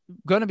 I'm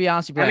going to be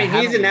honest with you.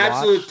 He's an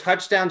absolute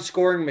touchdown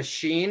scoring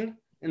machine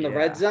in the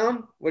red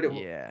zone.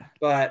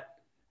 But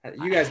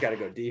you guys got to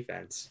go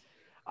defense.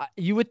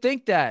 You would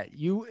think that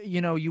you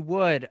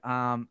would.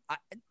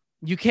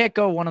 You can't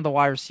go one of the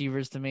wide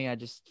receivers to me. I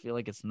just feel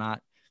like it's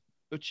not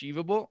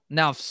achievable.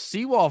 Now, if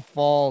Sewell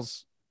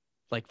falls,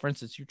 for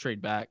instance, you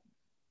trade back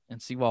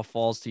and Sewell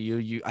falls to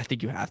you, I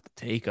think you have to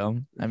take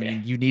him. I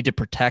mean, you need to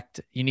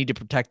protect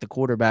the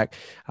quarterback.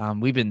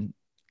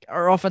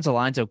 Our offensive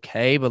line's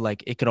okay,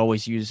 but it could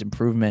always use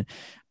improvement.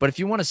 But if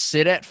you want to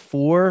sit at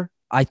 4,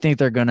 I think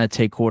they're going to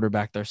take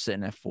quarterback. They're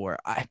sitting at 4.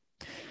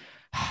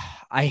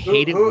 I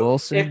hated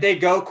Wilson. If they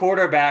go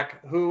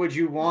quarterback, who would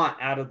you want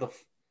out of the?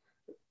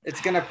 It's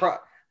gonna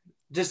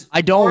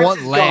I don't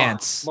want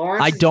Lance.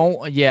 I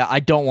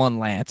don't want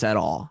Lance at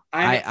all.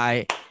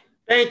 I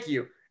thank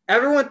you.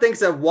 Everyone thinks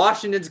that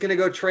Washington's gonna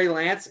go Trey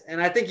Lance,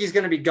 and I think he's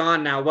gonna be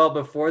gone now. Well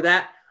before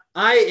that,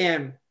 I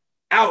am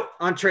out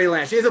on Trey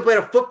Lance. He hasn't played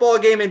a football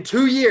game in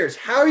 2 years.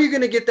 How are you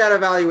gonna get that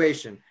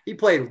evaluation? He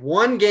played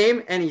one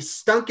game and he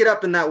stunk it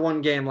up in that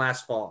one game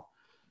last fall.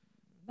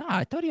 No,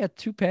 I thought he had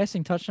 2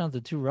 passing touchdowns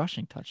and 2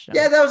 rushing touchdowns.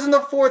 Yeah, that was in the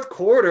fourth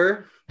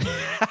quarter.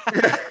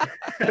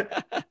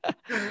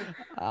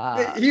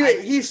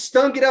 He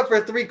stunk it up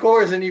for 3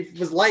 quarters, and he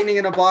was lightning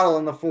in a bottle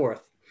in the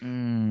fourth.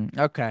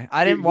 Okay,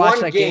 I didn't watch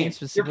that game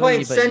specifically. You're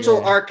playing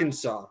Central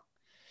Arkansas.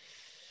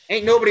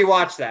 Ain't nobody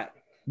watched that.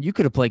 You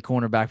could have played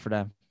cornerback for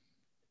them.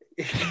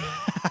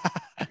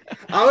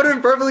 I would have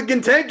been perfectly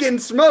content getting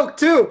smoked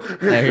too.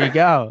 There you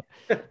go.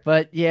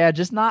 But yeah,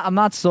 I'm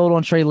not sold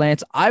on Trey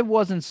Lance. I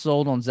wasn't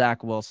sold on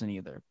Zach Wilson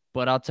either.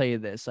 But I'll tell you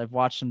this. I've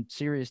watched some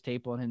serious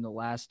tape on him the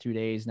last 2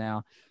 days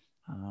now.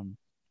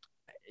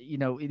 He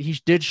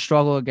did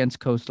struggle against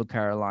Coastal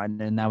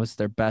Carolina, and that was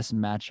their best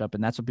matchup.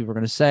 And that's what people are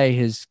going to say.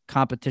 His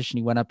competition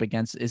he went up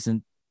against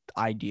isn't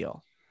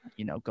ideal,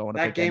 going up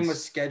That game was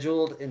against.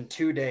 scheduled in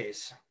 2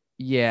 days.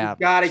 Yeah. You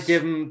got to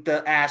give him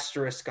the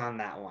asterisk on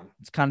that one.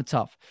 It's kind of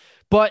tough.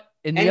 But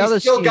in the and other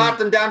he still scheme, got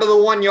them down to the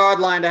 1-yard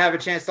line to have a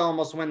chance to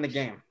almost win the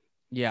game.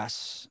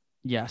 Yes.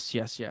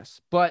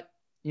 But,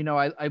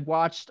 I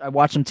watched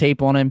some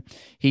tape on him.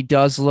 He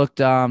does look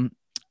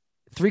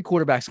three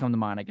quarterbacks come to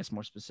mind, I guess,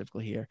 more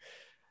specifically here.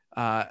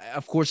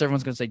 Of course,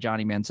 everyone's going to say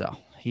Johnny Manziel.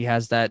 He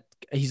has that.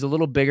 He's a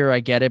little bigger. I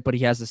get it, but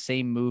he has the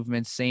same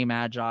movements, same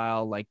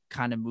agile, like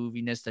kind of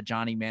moviness that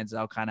Johnny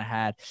Manziel kind of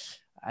had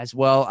as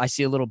well. I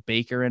see a little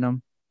Baker in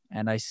him,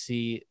 and I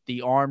see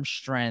the arm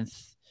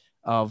strength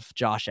of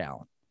Josh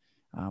Allen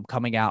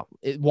coming out.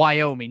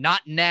 Wyoming,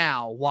 not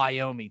now,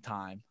 Wyoming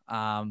time.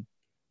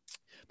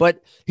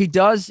 But he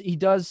does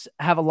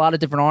have a lot of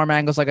different arm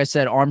angles. Like I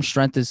said, arm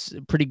strength is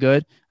pretty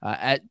good.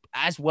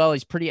 As well,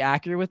 he's pretty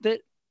accurate with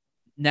it.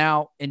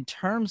 Now, in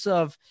terms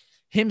of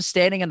him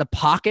standing in the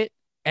pocket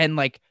and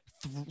like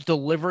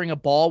delivering a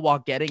ball while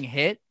getting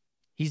hit,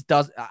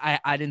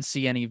 I didn't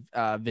see any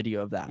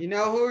video of that. You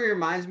know who he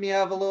reminds me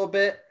of a little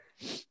bit?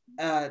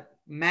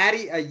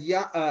 Matty,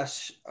 a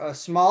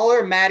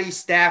smaller Matty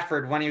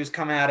Stafford when he was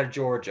coming out of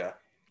Georgia.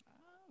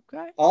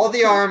 Okay. All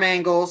the arm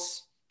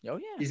angles. Oh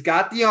yeah. He's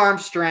got the arm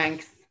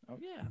strength. Oh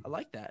yeah, I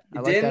like that. I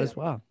like that as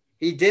well.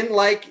 He doesn't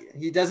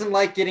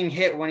like getting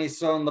hit when he's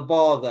throwing the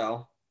ball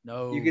though.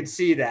 No. You can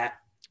see that.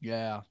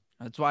 Yeah.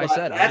 That's why I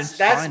said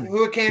that's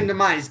who it came to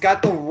mind. He's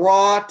got the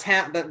raw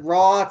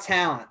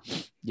talent.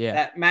 Yeah.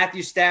 That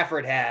Matthew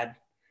Stafford had,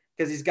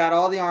 because he's got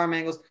all the arm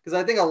angles. Because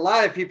I think a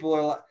lot of people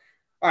are like,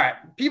 all right,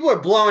 people are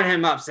blowing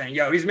him up saying,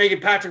 yo, he's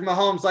making Patrick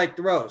Mahomes like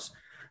throws.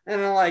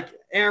 And then like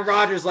Aaron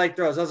Rodgers like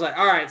throws. I was like,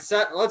 all right,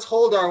 let's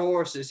hold our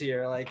horses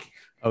here. Like,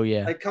 oh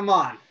yeah. Like, come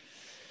on.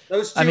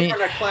 Those two are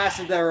in a class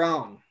of their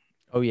own.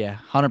 Oh yeah.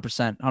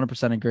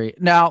 100% agree.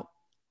 Now,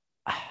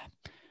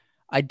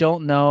 I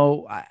don't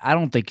know. I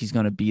don't think he's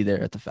going to be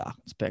there at the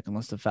Falcons pick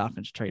unless the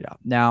Falcons trade up.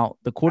 Now,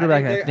 the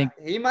quarterback, I think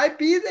he might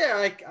be there.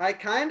 I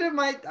kind of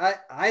might.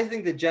 I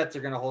think the Jets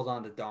are going to hold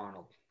on to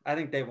Darnold. I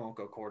think they won't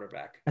go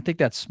quarterback. I think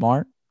that's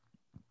smart,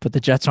 but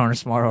the Jets aren't a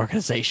smart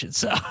organization,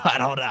 so I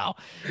don't know.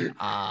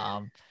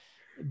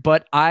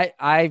 But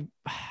I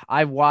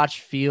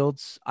watch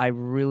Fields. I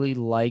really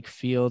like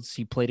Fields.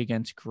 He played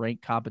against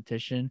great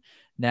competition.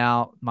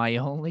 Now, my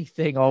only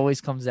thing always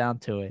comes down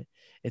to it.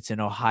 It's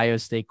an Ohio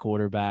State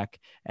quarterback,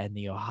 and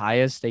the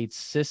Ohio State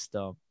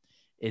system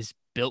is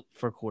built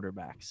for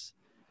quarterbacks,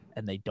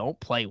 and they don't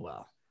play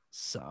well.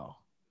 So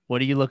what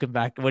are you looking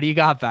back? What do you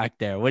got back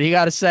there? What do you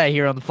got to say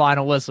here on the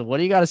final whistle? What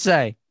do you got to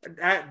say?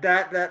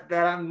 That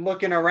I'm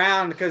looking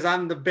around because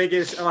I'm the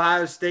biggest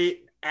Ohio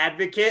State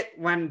advocate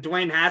when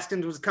Dwayne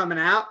Haskins was coming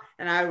out,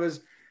 and I was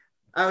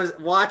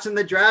watching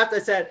the draft. I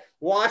said,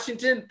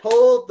 Washington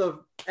pulled the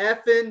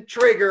effing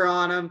trigger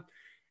on him,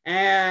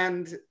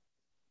 and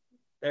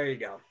there you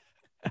go.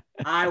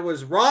 I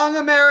was wrong,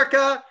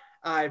 America.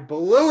 I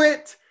blew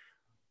it.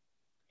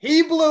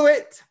 He blew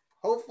it.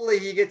 Hopefully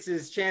he gets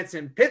his chance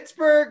in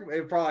Pittsburgh.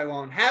 It probably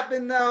won't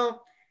happen,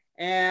 though.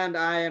 And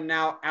I am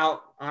now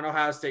out on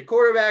Ohio State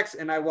quarterbacks,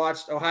 and I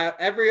watched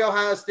every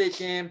Ohio State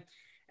game,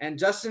 and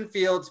Justin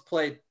Fields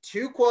played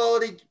 2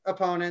 quality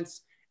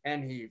opponents,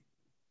 and he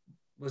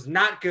was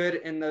not good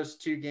in those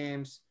 2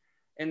 games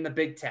in the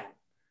Big Ten.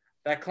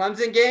 That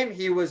Clemson game,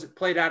 he was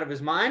played out of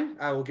his mind.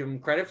 I will give him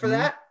credit for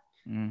that.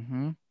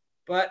 Mm-hmm.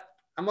 But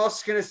I'm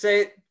also going to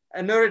say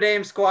a Notre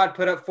Dame squad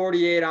put up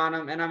 48 on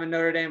him, and I'm a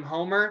Notre Dame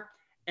homer,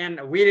 and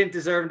we didn't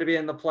deserve him to be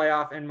in the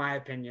playoff, in my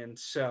opinion.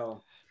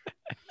 So,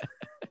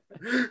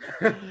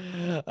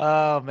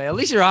 oh man, at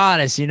least you're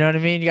honest. You know what I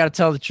mean? You got to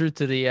tell the truth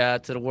to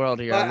the world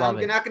here. But I love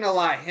it. I'm not going to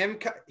lie.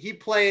 He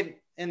played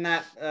in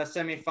that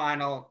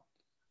semifinal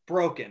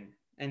broken,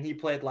 and he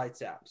played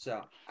lights out.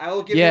 So I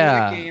will give him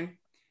that game.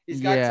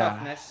 He's got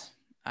toughness.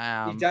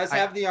 He does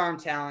have the arm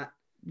talent.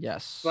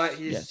 Yes. But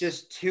he's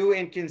just too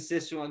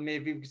inconsistent with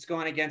maybe he's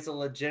going against a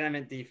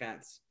legitimate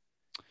defense.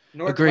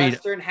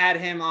 Northwestern had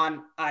him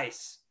on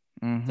ice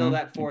until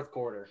that 4th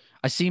quarter.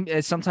 I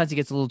see sometimes he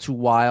gets a little too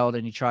wild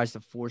and he tries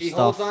to force stuff. He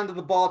holds on to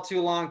the ball too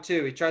long,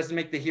 too. He tries to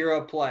make the hero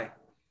play.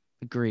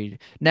 Agreed.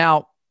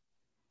 Now,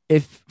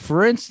 if,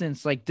 for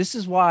instance, like this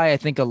is why I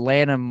think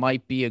Atlanta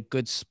might be a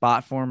good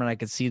spot for him and I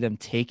could see them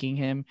taking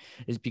him,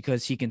 is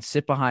because he can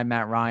sit behind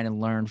Matt Ryan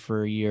and learn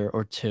for a year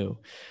or 2.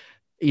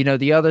 You know,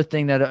 the other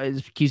thing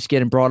that keeps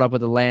getting brought up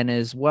with Atlanta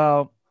is,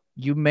 well,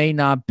 you may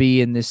not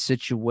be in this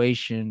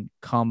situation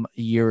come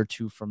a year or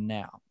 2 from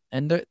now.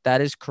 And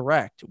that is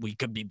correct. We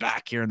could be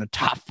back here in the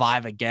top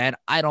 5 again.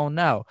 I don't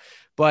know.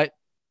 But,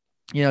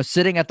 you know,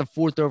 sitting at the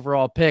 4th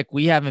overall pick,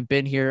 we haven't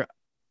been here,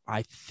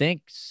 I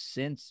think,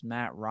 since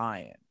Matt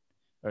Ryan,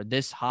 or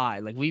this high.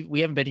 Like we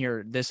haven't been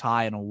here this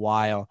high in a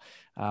while.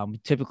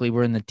 Typically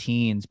we're in the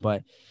teens,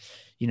 but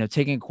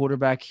taking a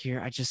quarterback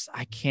here,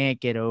 I can't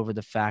get over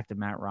the fact of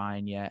Matt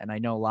Ryan yet. And I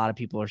know a lot of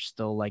people are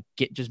still like,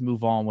 just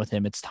move on with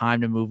him. It's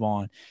time to move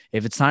on.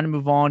 If it's time to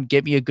move on,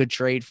 get me a good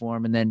trade for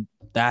him. And then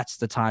that's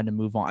the time to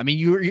move on. I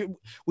mean,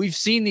 we've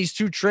seen these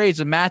two trades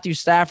of Matthew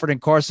Stafford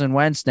and Carson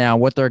Wentz now,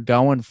 what they're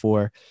going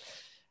for.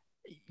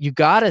 You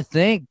got to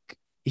think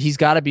he's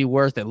got to be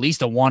worth at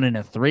least a 1 and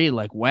a 3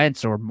 like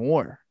Wentz or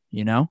more,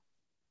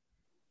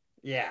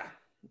 Yeah.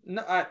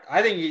 No,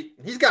 I think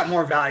he's got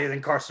more value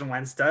than Carson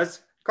Wentz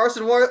does.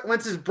 Carson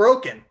Wentz is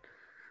broken.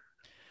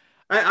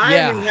 I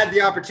haven't even had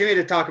the opportunity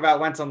to talk about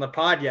Wentz on the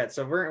pod yet,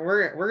 so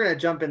we're gonna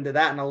jump into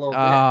that in a little bit.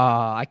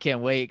 I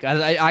can't wait.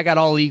 I got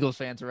all Eagles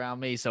fans around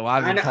me, so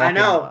I've been talking. I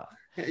know.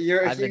 You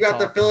got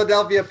the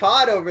Philadelphia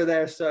pod over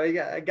there, so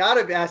I got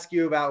to ask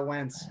you about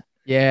Wentz.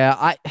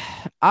 Yeah,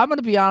 I'm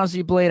gonna be honest with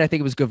you, Blade. I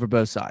think it was good for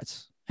both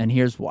sides, and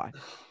here's why.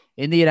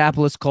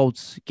 Indianapolis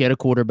Colts get a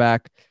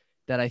quarterback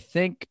that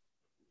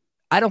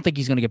I don't think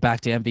he's going to get back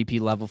to MVP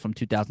level from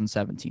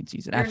 2017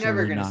 season. You're Absolutely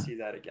never going not. To see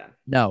that again.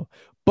 No,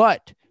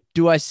 but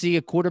do I see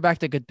a quarterback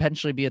that could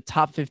potentially be a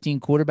top 15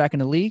 quarterback in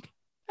the league?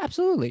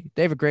 Absolutely.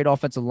 They have a great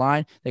offensive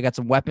line. They got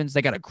some weapons.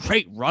 They got a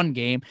great run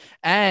game.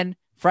 And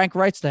Frank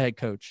Reich's the head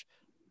coach.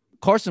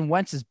 Carson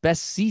Wentz's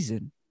best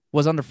season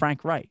was under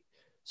Frank Reich.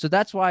 So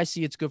that's why I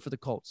see it's good for the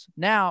Colts.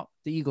 Now,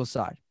 the Eagles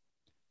side.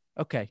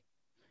 Okay.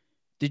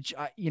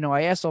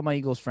 I asked all my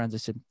Eagles friends, I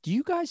said, do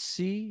you guys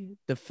see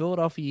the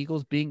Philadelphia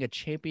Eagles being a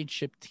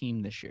championship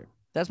team this year?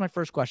 That's my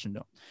first question to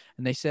them.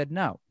 And they said,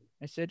 no.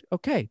 I said,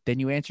 okay, then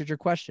you answered your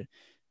question.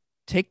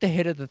 Take the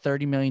hit of the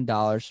 $30 million.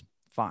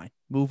 Fine.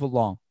 Move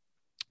along.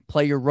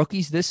 Play your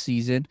rookies this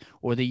season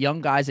or the young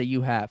guys that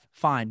you have.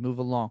 Fine. Move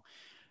along.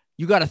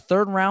 You got a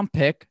 3rd round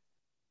pick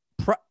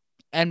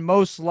and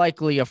most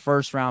likely a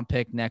 1st round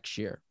pick next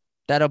year.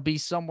 That'll be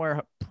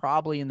somewhere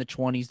probably in the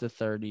 20s to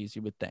 30s,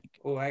 you would think.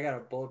 Oh, I got a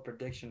bold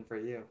prediction for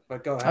you,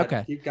 but go ahead.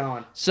 Okay. Keep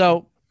going.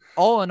 So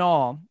all in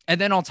all,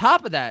 and then on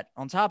top of that,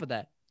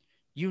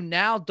 you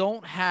now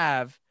don't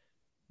have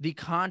the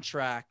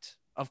contract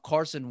of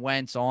Carson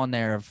Wentz on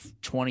there of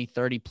 20,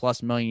 30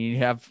 plus million. You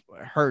have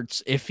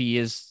Hurts if he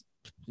is,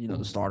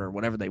 the starter,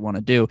 whatever they want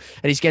to do.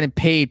 And he's getting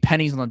paid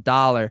pennies on the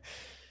dollar.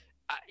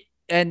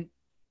 And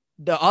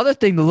the other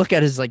thing to look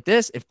at is like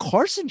this. If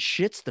Carson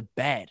shits the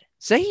bed,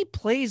 say he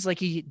plays like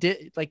he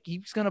did, like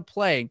he's going to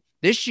play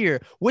this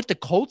year with the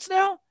Colts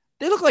now,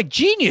 they look like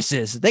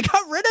geniuses. They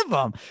got rid of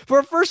him for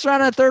a 1st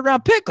round and a 3rd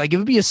round pick. Like it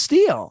would be a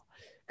steal.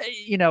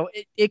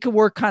 It could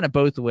work kind of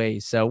both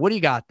ways. So what do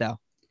you got though?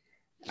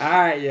 All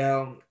right,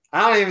 yo.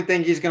 I don't even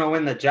think he's going to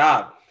win the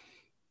job.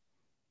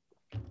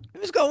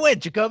 Who's going to win?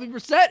 Jacoby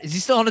Brissett? Is he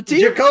still on the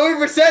team? Jacoby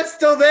Brissett's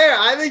still there.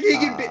 I think he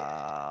can be.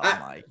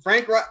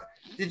 Frank Reich.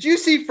 Did you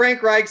see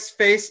Frank Reich's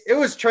face? It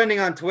was trending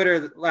on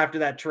Twitter after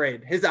that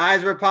trade. His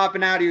eyes were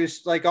popping out. He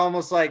was like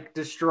almost like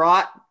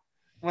distraught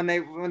when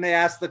they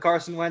asked the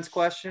Carson Wentz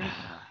question.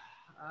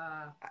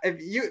 If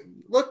you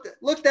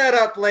look that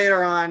up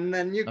later on, and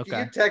then you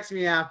text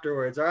me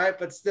afterwards, all right?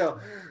 But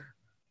still,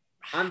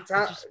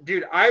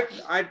 dude,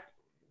 I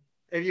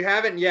if you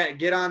haven't yet,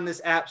 get on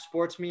this app,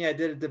 Sports Me. I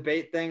did a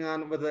debate thing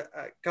with a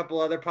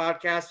couple other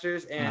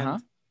podcasters, and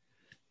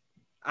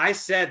I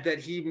said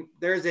that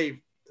there's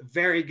a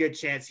very good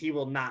chance he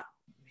will not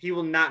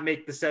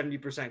make the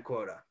 70%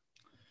 quota.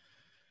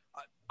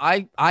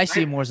 I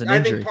see more as an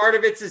injury. I think part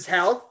of it's his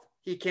health.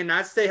 He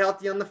cannot stay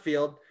healthy on the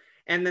field.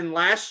 And then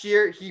last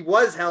year he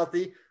was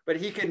healthy, but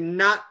he could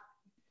not.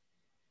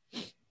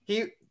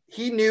 He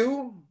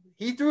knew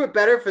he threw it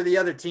better for the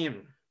other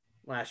team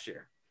last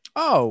year.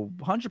 Oh,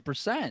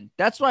 100%.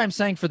 That's why I'm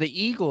saying for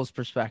the Eagles'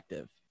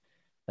 perspective.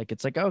 Like,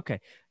 it's like,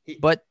 okay.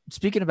 But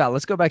speaking about,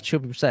 let's go back to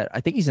Jacoby Brissett.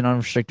 I think he's an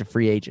unrestricted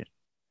free agent.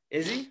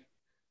 Is he?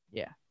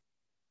 Yeah.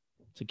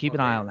 So keep an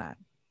eye on that.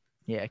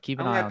 Yeah, keep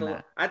an eye on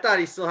that. I thought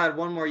he still had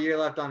 1 more year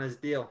left on his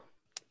deal.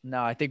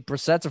 No, I think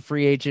Brissett's a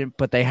free agent,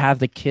 but they have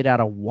the kid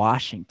out of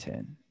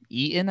Washington.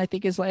 Eaton, I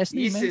think his last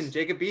name is.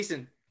 Jacob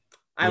Eason.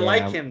 I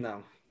like him,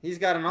 though. He's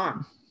got an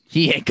arm.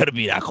 He ain't going to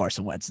be that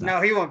Carson Wentz.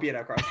 No, he won't be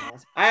that Carson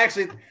Wentz.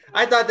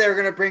 I thought they were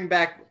going to bring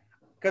back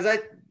 – because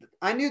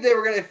I knew they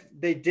were going to – if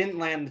they didn't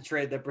land the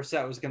trade, that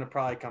Brissett was going to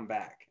probably come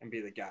back and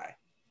be the guy.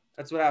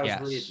 That's what I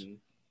was reading.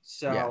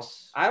 So,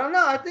 I don't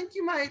know. I think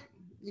you might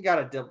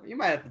have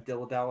to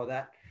dilly-dally with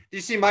that. Did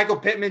you see Michael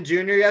Pittman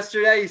Jr.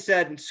 yesterday? He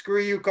said,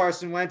 screw you,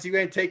 Carson Wentz. You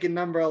ain't taking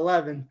number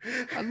 11.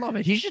 I love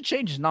it. He should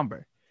change his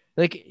number.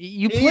 Like,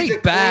 you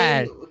played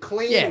bad.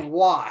 Clean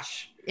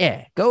wash.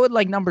 Yeah, go with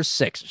like number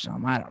 6 or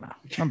something. I don't know.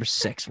 Number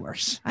 6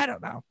 worse. I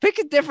don't know. Pick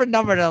a different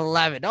number than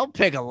 11. Don't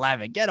pick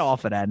 11. Get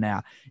off of that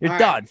now. You're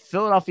done. Right.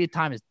 Philadelphia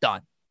time is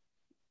done.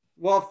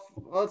 Well,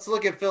 let's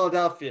look at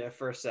Philadelphia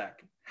for a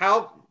sec.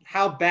 How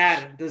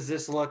bad does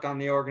this look on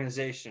the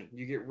organization?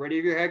 You get rid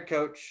of your head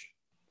coach.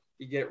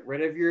 You get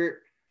rid of your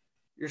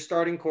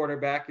starting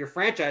quarterback, your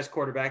franchise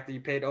quarterback that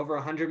you paid over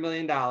 $100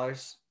 million,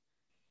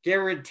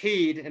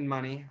 guaranteed in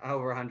money,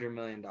 over $100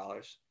 million.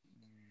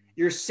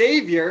 Your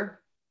savior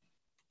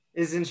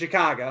is in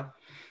Chicago.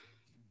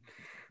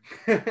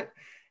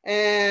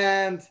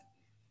 And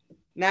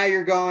now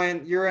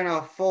you're in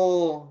a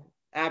full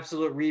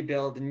absolute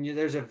rebuild, and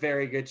there's a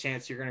very good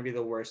chance you're going to be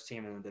the worst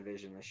team in the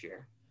division this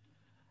year.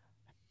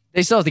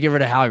 They still have to get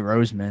rid of Howie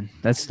Roseman.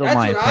 That's still That's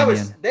my what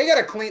opinion. they got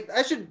to clean.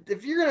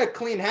 If you're going to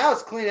clean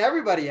house, clean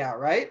everybody out,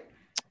 right?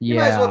 You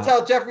might as Yeah. well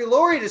tell Jeffrey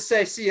Lurie to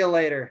say, see you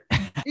later.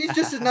 He's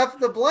just enough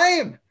to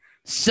blame.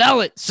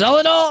 Sell it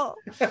all.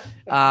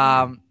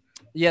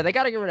 Yeah, they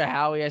got to get rid of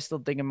Howie, I still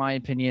think, in my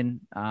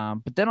opinion.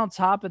 But then on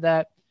top of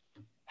that,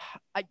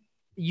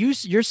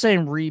 you're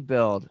saying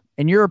rebuild.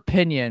 In your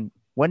opinion,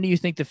 when do you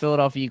think the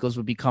Philadelphia Eagles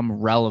would become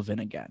relevant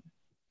again?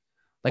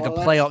 Like a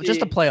playoff,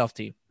 just a playoff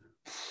team.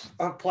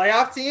 A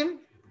playoff team?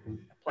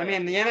 I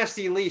mean, the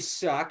NFC least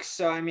sucks,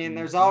 so I mean,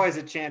 there's always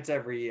a chance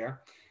every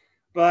year.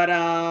 But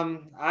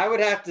I would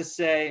have to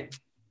say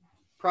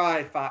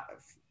probably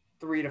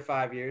 3 to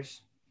 5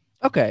 years.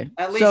 Okay.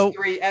 At least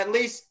 3. At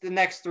least the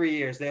next 3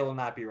 years, they will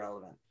not be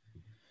relevant.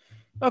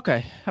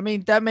 Okay. I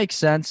mean, that makes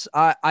sense.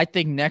 I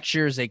think next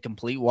year is a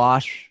complete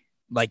wash.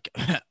 Like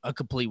a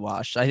complete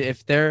wash. I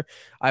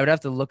would have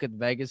to look at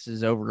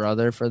Vegas's over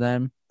other for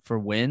them for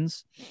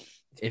wins.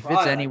 If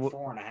it's any like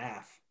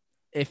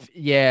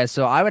 4.5.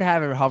 So I would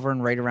have it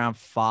hovering right around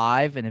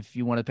 5, and if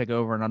you want to pick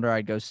over and under,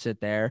 I'd go sit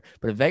there.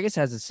 But if Vegas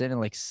has it sitting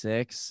like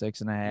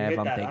 6.5,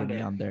 I'm taking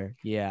the under.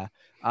 Yeah.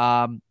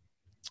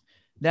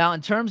 Now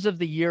in terms of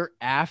the year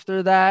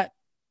after that,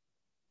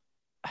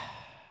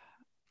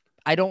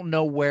 I don't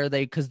know where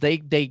because they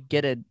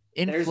get an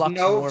influx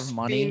more of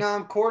money. There's no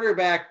phenom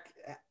quarterback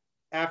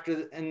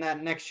in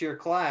that next year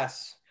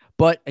class.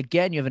 But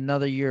again, you have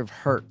another year of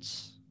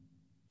Hurts.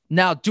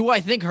 Now, do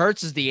I think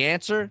Hurts is the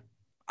answer?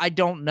 I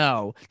don't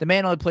know. The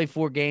man only played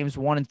 4 games,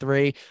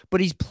 1-3, but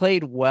he's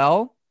played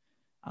well.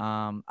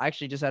 I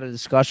actually just had a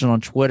discussion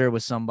on Twitter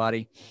with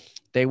somebody.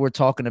 They were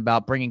talking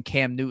about bringing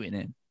Cam Newton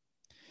in.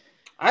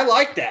 I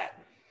like that.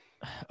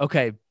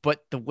 Okay,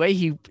 but the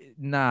way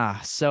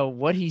so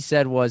what he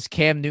said was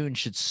Cam Newton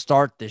should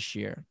start this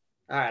year.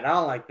 All right, I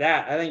don't like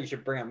that. I think you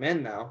should bring him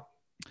in, though.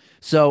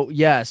 So,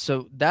 yeah,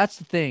 so that's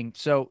the thing.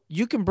 So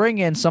you can bring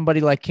in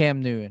somebody like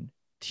Cam Newton,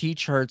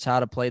 teach Hurts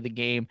how to play the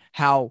game,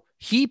 how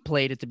he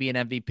played it to be an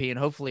MVP, and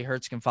hopefully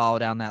Hurts can follow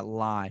down that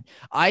line.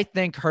 I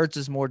think Hurts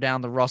is more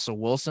down the Russell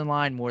Wilson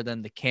line more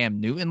than the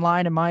Cam Newton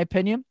line, in my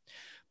opinion.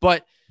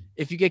 But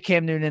if you get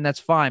Cam Newton in, that's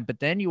fine. But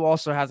then you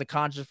also have the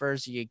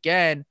controversy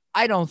again.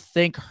 I don't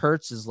think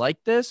Hurts is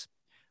like this.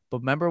 But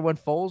remember when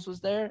Foles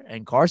was there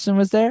and Carson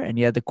was there and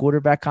you had the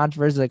quarterback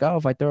controversy, like, oh,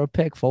 if I throw a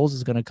pick, Foles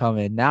is going to come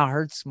in. Now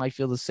Hurts might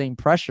feel the same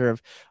pressure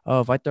of, oh,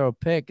 if I throw a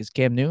pick, is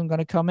Cam Newton going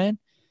to come in?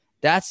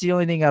 That's the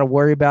only thing I got to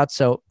worry about.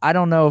 So I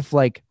don't know if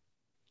like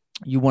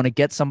you want to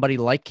get somebody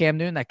like Cam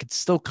Newton that could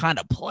still kind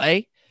of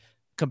play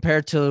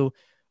compared to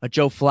a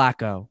Joe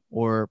Flacco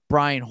or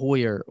Brian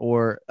Hoyer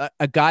or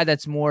a guy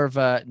that's more of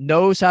a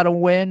knows how to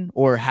win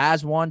or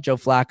has won. Joe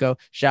Flacco,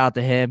 shout out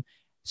to him.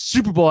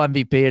 Super Bowl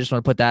MVP. I just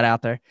want to put that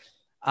out there.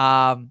 He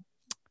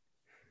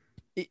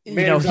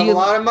had a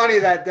lot of money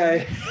that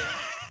day.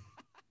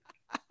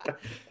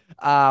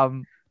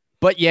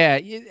 But yeah,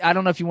 I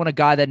don't know if you want a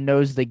guy that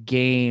knows the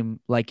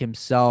game like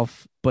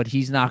himself, but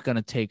he's not going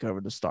to take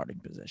over the starting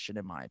position,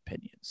 in my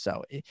opinion.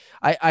 So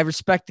I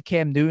respect the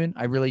Cam Newton.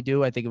 I really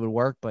do. I think it would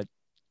work, but.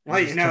 Well,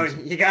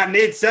 you got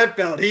Nate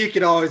Sudfeld. He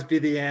could always be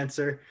the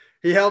answer.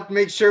 He helped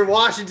make sure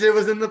Washington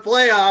was in the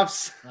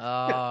playoffs. Oh,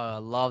 I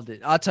loved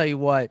it. I'll tell you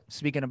what,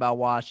 speaking about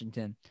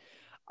Washington,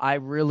 I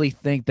really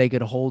think they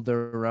could hold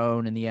their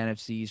own in the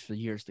NFCs for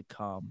years to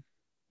come.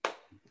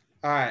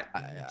 All right.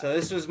 So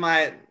this was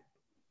my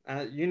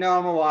I'm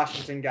a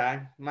Washington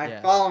guy. My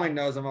following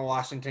knows I'm a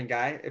Washington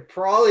guy. It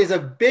probably is a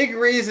big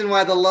reason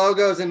why the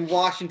logo's in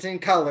Washington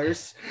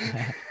colors.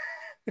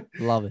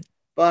 Love it.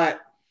 But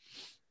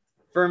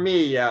for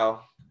me,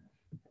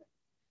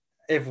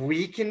 if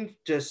we can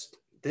just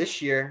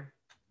this year,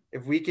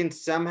 if we can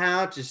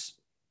somehow just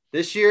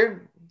this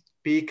year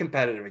be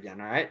competitive again,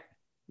 all right?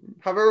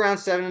 Hover around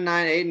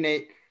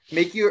 7-9,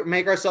 8-8.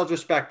 Make ourselves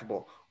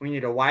respectable. We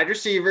need a wide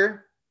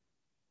receiver,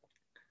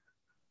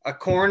 a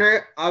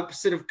corner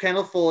opposite of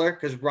Kendall Fuller,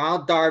 because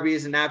Ronald Darby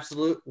is an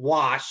absolute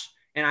wash,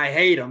 and I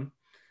hate him.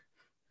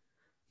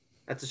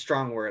 That's a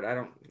strong word. I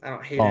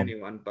don't hate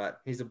anyone,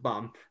 but he's a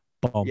bum.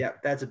 Yeah,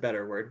 that's a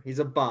better word. He's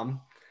a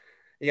bum.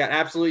 He got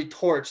absolutely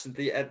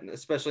torched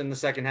especially in the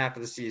second half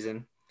of the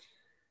season.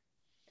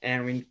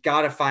 And we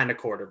got to find a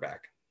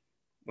quarterback.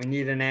 We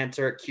need an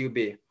answer at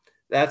QB.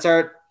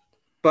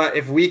 But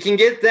if we can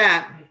get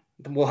that,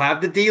 we'll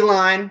have the D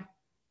line.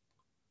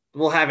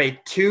 We'll have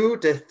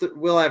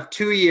we'll have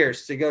 2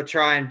 years to go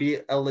try and be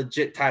a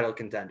legit title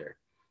contender.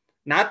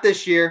 Not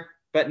this year,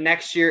 but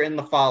next year and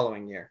the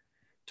following year.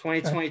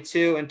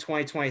 2022 and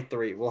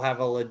 2023. We'll have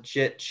a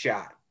legit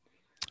shot.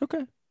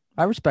 Okay.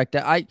 I respect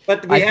that.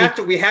 But we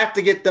have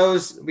to get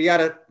those. We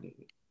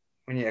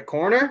need a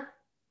corner,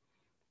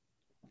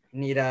 we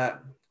need a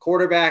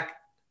quarterback,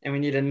 and we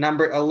need a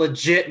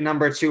legit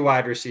number 2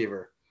 wide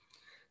receiver.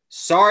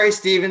 Sorry,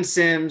 Steven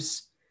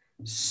Sims.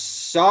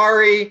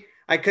 Sorry,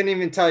 I couldn't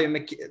even tell you.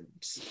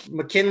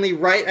 McKinley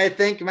Wright, I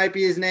think might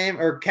be his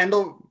name, or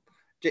Kendall.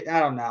 I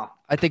don't know.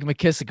 I think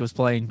McKissick was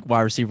playing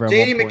wide receiver at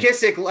J.D. one point.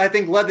 McKissick, I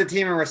think, led the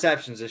team in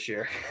receptions this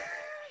year.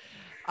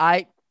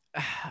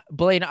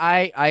 Blaine,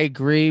 I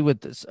agree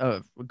with this.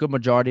 A good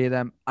majority of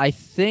them. I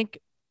think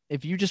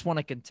if you just want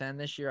to contend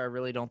this year, I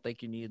really don't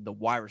think you need the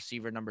wide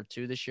receiver number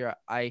 2 this year.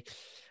 I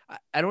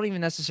don't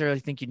even necessarily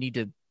think you need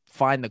to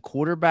find the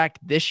quarterback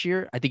this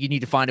year. I think you need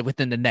to find it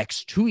within the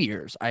next 2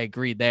 years. I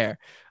agree there.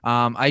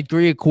 I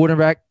agree a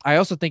quarterback. I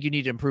also think you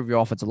need to improve your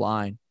offensive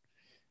line.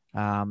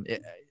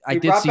 We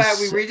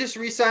just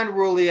re-signed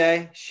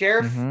Roulier.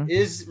 Sheriff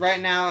is right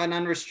now an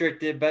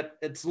unrestricted, but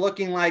it's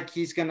looking like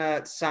he's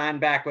gonna sign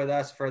back with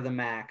us for the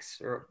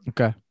max.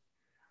 Okay.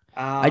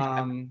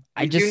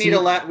 We do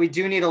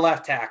need a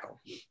left tackle.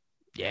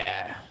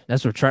 Yeah,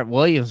 that's what Trent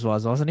Williams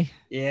was, wasn't he?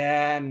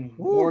 Yeah, and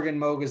Morgan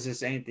Mogus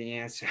just ain't the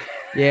answer.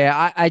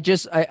 Yeah,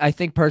 I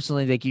think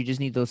personally that you just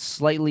need to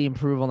slightly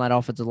improve on that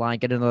offensive line,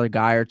 get another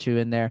guy or two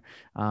in there.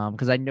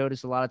 Because I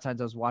noticed a lot of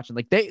times I was watching,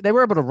 like they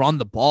were able to run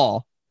the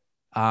ball.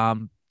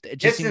 It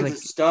just seems like a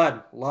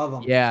stud. Love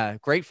him. Yeah,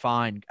 great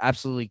find.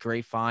 Absolutely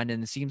great find.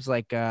 And it seems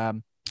like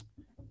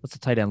what's the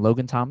tight end?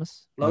 Logan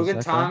Thomas?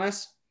 Logan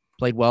Thomas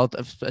played well,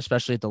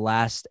 especially at the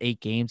last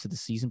 8 games of the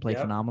season, played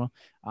phenomenal.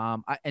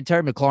 And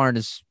Terry McLaurin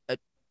is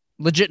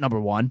legit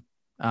number 1.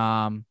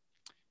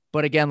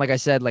 But again, like I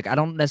said, like I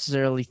don't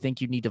necessarily think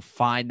you need to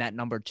find that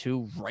number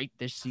 2 right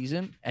this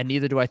season, and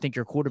neither do I think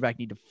your quarterback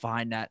need to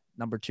find that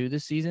number 2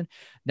 this season.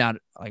 Now,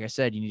 like I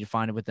said, you need to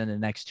find it within the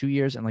next 2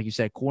 years, and like you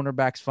said,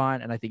 cornerback's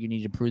fine, and I think you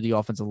need to improve the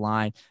offensive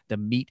line, the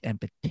meat and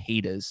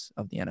potatoes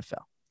of the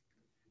NFL.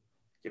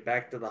 Get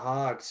back to the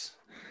Hogs.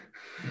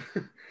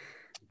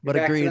 But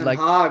agreed, like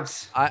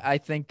Hogs. I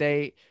think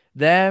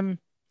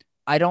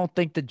I don't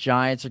think the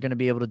Giants are going to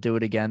be able to do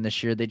it again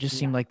this year. They just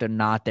seem like they're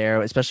not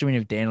there, especially when you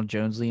have Daniel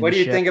Jones leading. What do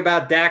you think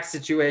about Dak's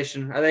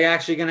situation? Are they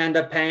actually going to end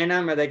up paying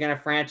him? Or are they going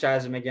to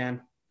franchise him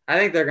again? I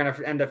think they're going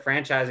to end up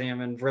franchising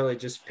him and really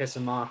just piss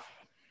him off.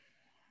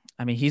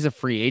 I mean, he's a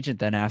free agent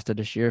then after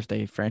this year if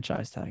they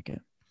franchise tag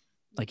it.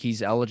 Like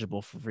he's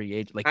eligible for free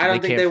agent. Like I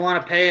don't think they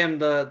want to pay him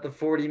the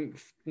 40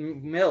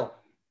 mil.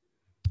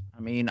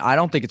 I mean, I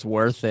don't think it's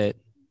worth it.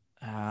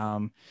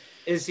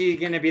 Is he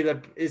going to be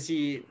is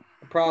he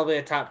probably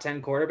a top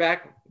 10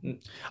 quarterback?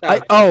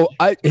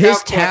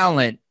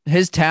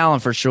 His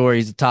talent for sure.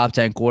 He's a top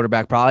 10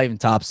 quarterback, probably even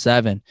top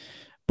 7.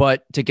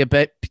 But to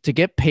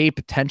get paid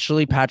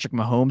potentially Patrick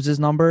Mahomes'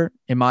 number,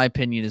 in my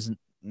opinion, is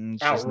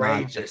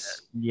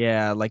outrageous.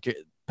 Like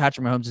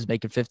Patrick Mahomes is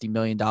making $50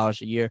 million a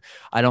year.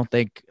 I don't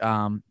think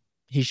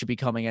he should be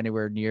coming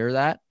anywhere near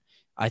that.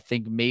 I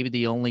think maybe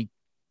the only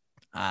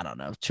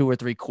 2 or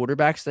 3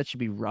 quarterbacks that should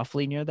be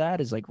roughly near that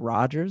is like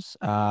Rodgers,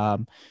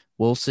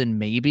 Wilson,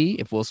 maybe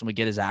if Wilson would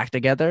get his act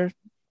together.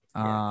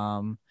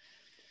 Brady,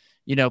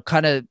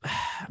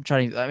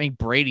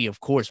 of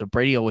course, but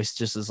Brady always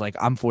just is like,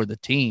 I'm for the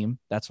team.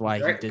 That's why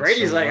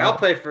Brady's like, I'll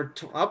play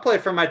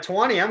for my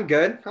 20. I'm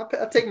good.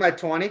 I'll take my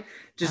 20.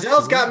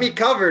 Gisele's got me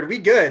covered. We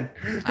good.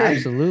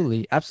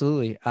 Absolutely.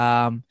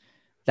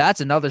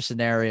 That's another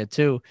scenario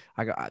too.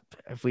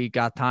 If we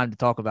got time to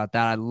talk about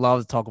that, I'd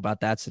love to talk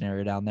about that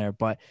scenario down there.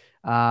 But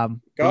go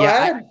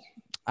ahead.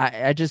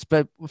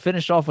 But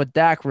finish off with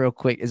Dak real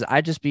quick.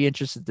 I'd just be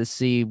interested to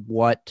see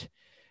what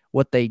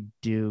they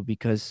do,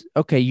 because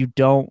okay, you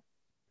don't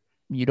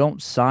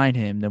sign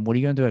him, then what are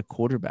you gonna do at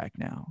quarterback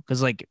now?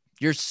 Because like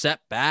you're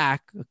set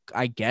back.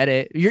 I get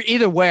it. You're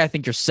either way. I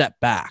think you're set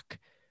back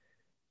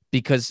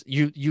because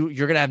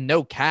you're gonna have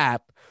no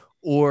cap,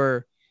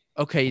 or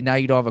okay, now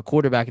you don't have a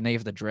quarterback and now you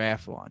have to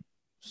draft one.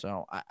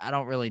 So I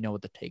don't really know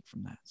what to take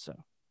from that. So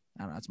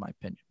I don't know. That's my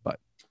opinion. But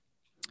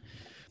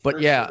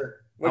yeah, sure.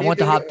 I want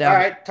to hop down. All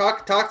right,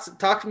 talk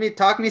to me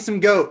some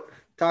GOAT.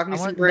 Talk to me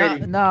some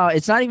Brady. No,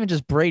 it's not even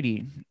just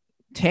Brady.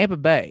 Tampa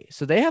Bay.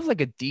 So they have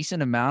like a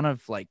decent amount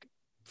of like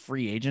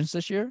free agents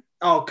this year.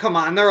 Oh, come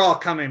on. They're all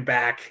coming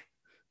back.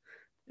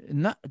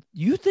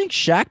 You think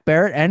Shaq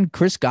Barrett and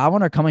Chris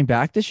Godwin are coming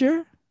back this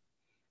year?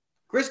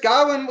 Chris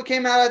Godwin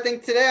came out, I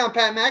think, today on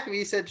Pat McAfee.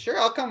 He said, sure,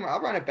 I'll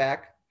run it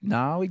back.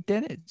 No, he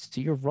didn't. So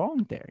you're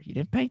wrong there. You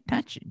didn't pay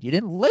attention. You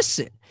didn't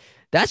listen.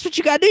 That's what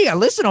you got to do. You got to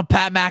listen on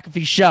Pat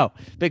McAfee's show.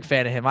 Big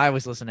fan of him. I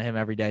always listen to him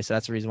every day. So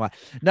that's the reason why.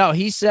 No,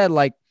 he said,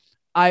 like,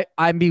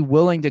 I'd be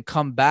willing to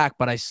come back,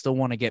 but I still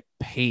want to get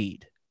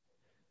paid.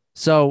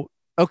 So,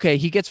 okay,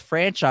 he gets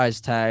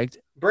franchise tagged.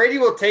 Brady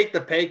will take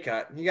the pay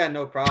cut. You got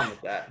no problem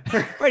with that.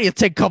 Brady will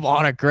take a couple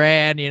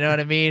 $100,000. You know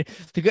what I mean?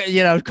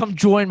 Come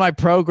join my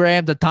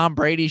program, the Tom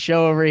Brady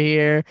show over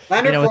here.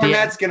 Leonard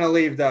Fournette's going to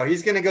leave, though.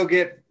 He's going to go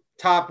get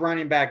top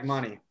running back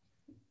money.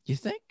 You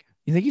think?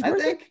 You think he's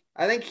worth it?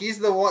 I think he's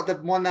the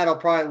one that'll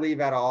probably leave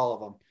out of all of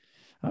them.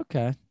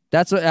 Okay.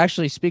 That's what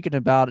actually speaking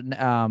about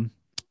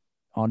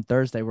on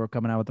Thursday, we're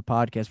coming out with the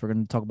podcast. We're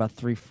going to talk about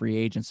 3 free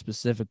agents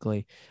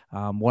specifically.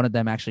 One of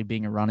them actually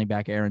being a running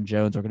back, Aaron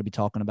Jones. We're going to be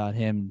talking about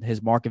him,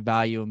 his market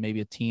value, and maybe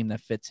a team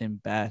that fits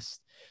him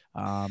best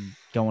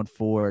going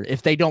forward.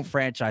 If they don't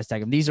franchise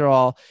tag him, these are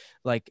all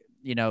like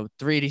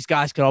three of these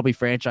guys could all be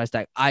franchise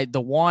tag.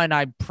 The one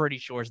I'm pretty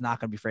sure is not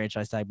going to be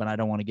franchise tag, but I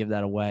don't want to give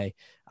that away.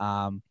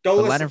 Go but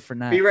listen. Leonard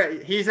Fournette, Be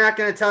ready. He's not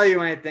going to tell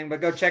you anything,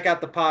 but go check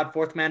out the pod,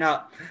 Fourth Man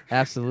Up.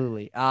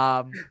 Absolutely.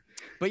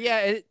 But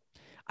yeah,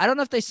 I don't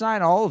know if they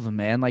sign all of them,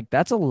 man. Like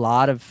that's a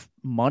lot of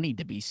money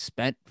to be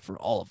spent for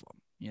all of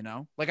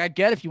them. Like I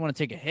get if you want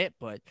to take a hit,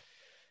 but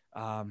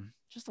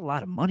just a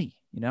lot of money.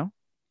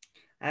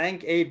 I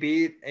think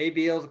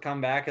AB will come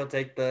back. He'll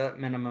take the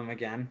minimum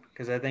again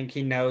because I think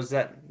he knows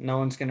that no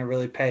one's going to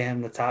really pay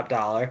him the top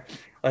dollar.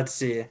 Let's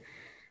see.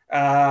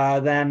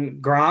 Then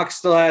Gronk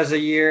still has a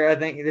year. I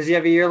think. Does he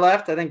have a year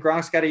left? I think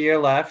Gronk's got a year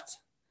left.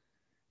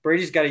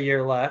 Brady's got a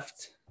year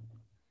left.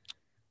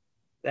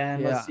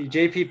 Then let's see.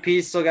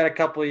 JPP's still got a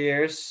couple of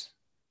years.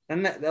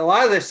 And a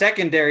lot of the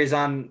secondaries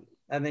I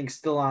think,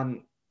 still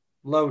on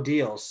low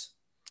deals.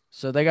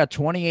 So they got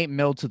 28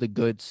 mil to the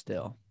good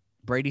still.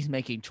 Brady's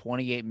making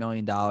 $28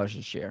 million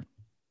this year.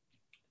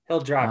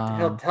 He'll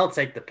drop. He'll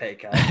take the pay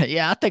cut.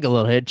 Yeah, I'll take a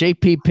little hit.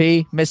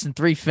 JPP missing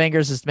 3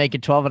 fingers is making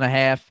 12 and a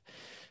half.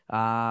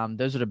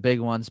 Those are the big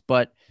ones.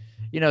 But,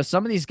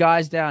 some of these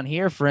guys down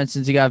here, for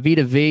instance, you got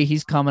Vita V.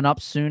 He's coming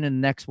up soon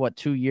in the next,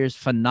 2 years.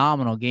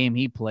 Phenomenal game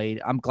he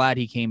played. I'm glad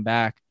he came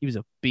back. He was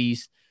a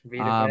beast.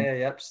 Vita V,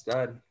 yep,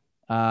 stud.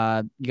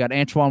 You got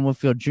Antoine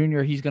Winfield Jr.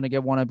 He's going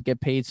to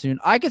get paid soon.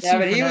 I could see. Yeah,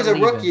 but he was a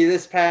rookie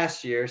this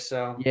past year,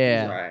 so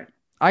yeah. He's right.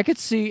 I could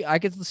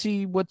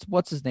see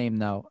what's his name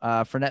though.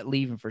 Fournette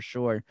leaving for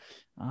sure.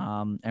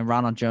 And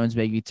Ronald Jones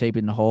maybe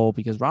taping the hole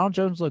because Ronald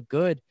Jones looked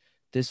good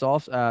this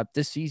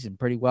season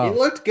pretty well. He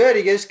looked good.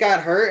 He just got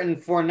hurt, and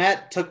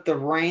Fournette took the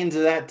reins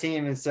of that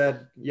team and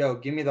said, "Yo,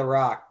 give me the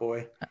rock,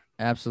 boy."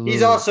 Absolutely.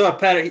 He's also a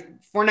pet.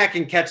 Fournette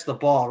can catch the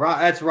ball.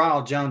 That's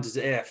Ronald Jones's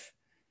if.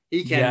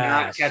 He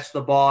cannot catch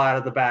the ball out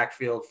of the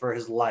backfield for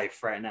his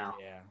life right now.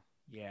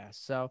 Yeah.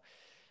 So.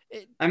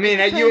 At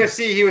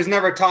USC, he was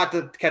never taught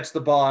to catch the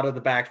ball out of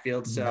the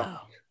backfield. So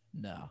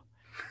no.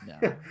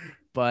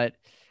 But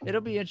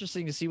it'll be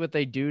interesting to see what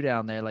they do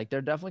down there. Like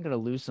they're definitely going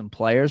to lose some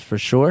players for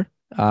sure.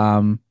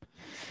 But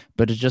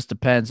it just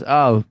depends.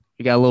 Oh,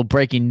 we got a little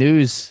breaking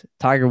news.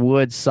 Tiger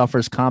Woods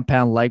suffers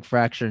compound leg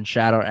fracture and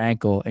shattered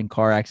ankle in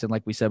car accident,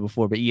 like we said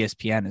before. But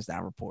ESPN is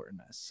now reporting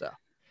this, so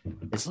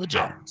it's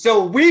legit.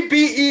 So we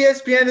beat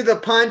ESPN to the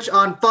punch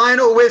on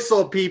final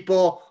whistle,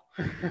 people.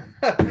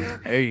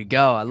 There you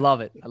go. I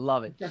love it.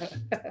 But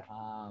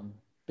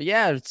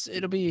yeah,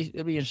 it'll be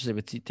interesting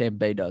what Tampa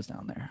Bay does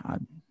down there.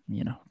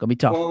 Gonna be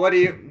tough. Well,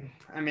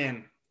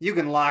 you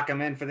can lock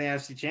them in for the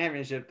NFC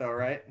Championship though,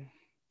 right?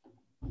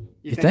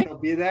 You think they'll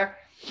be there?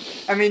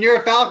 You're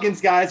a Falcons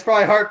guy. It's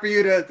probably hard for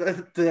you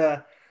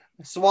to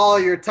swallow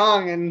your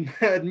tongue and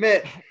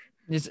admit.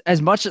 It's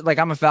as much like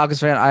I'm a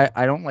Falcons fan.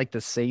 I don't like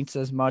the Saints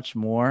as much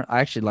more.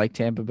 I actually like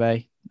Tampa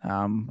Bay.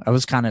 I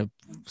was kind of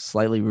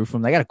slightly root for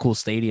them. They got a cool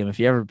stadium. If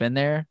you ever been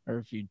there, or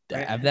if you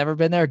have never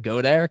been there,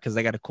 go there because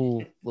they got a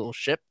cool little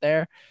ship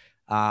there.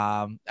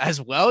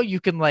 As well, you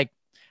can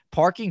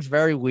parking's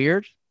very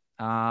weird.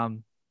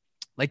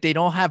 They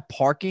don't have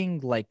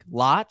parking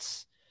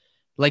lots.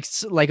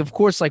 Of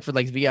course, for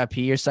VIP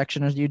or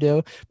sectioners you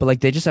do, but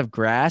they just have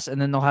grass,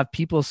 and then they'll have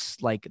people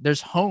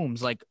there's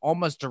homes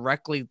almost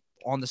directly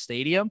on the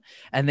stadium,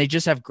 and they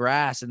just have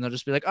grass, and they'll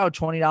just be like, oh,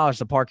 $20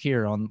 to park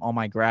here on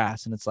my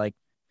grass, and it's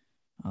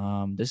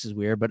this is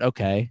weird, but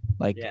okay,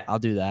 I'll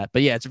do that.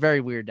 But yeah, it's very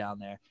weird down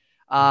there.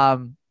 I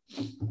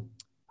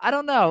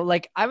don't know,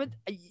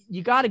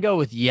 you got to go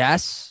with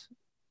yes,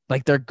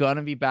 they're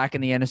gonna be back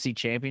in the NFC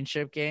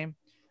Championship game,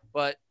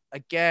 but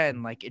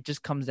again, it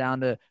just comes down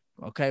to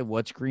okay,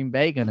 what's Green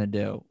Bay gonna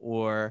do,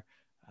 or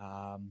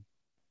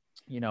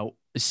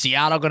is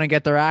Seattle going to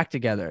get their act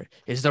together?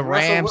 Is the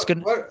Rams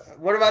going to –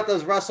 What about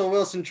those Russell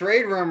Wilson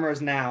trade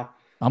rumors now?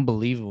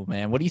 Unbelievable,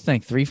 man. What do you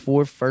think?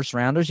 3-4 first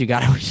rounders? You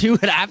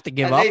would have to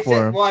give up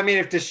for him. Well,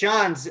 if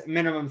Deshaun's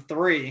minimum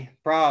 3,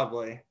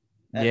 probably.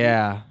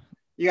 Yeah.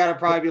 You got to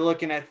probably be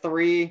looking at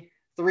 3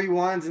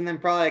 ones and then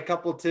probably a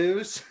couple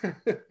 2s.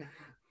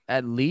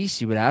 At least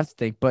you would have to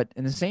think. But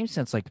in the same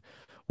sense,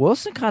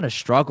 Wilson kind of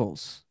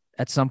struggles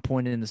at some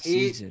point in the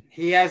season.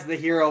 He has the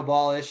hero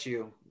ball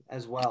issue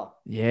as well.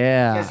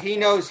 Yeah. Because he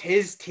knows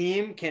his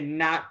team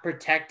cannot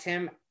protect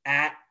him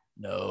at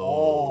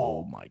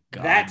all. Oh, my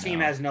God. That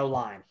team has no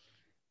line.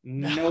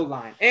 No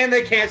line. And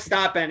they can't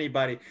stop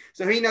anybody.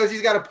 So he knows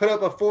he's got to put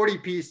up a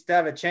 40-piece to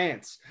have a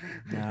chance.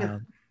 Yeah,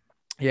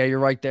 you're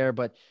right there.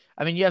 But,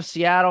 you have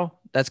Seattle.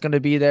 That's going to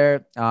be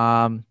there.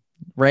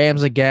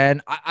 Rams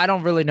again. I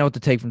don't really know what to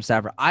take from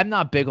Stafford. I'm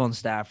not big on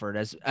Stafford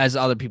as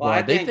other people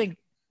are. They think,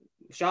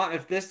 Sean,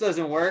 if this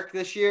doesn't work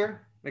this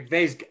year,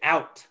 McVay's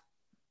out.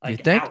 You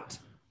think? Out.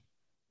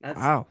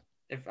 Wow.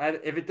 If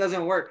it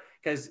doesn't work,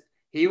 because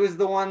he was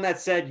the one that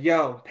said,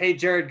 "Yo, pay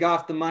Jared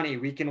Goff the money.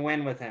 We can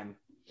win with him."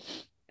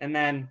 And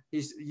then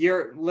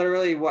year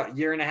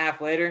and a half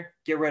later,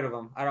 get rid of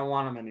him. I don't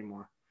want him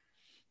anymore.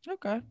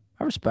 Okay,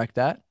 I respect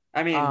that.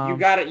 You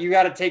got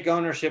to take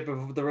ownership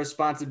of the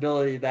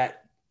responsibility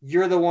that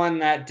you're the one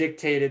that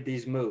dictated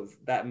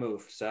that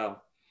move. So,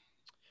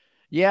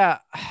 yeah,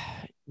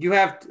 You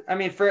have, I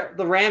mean, for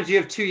the Rams, you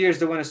have 2 years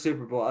to win a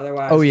Super Bowl.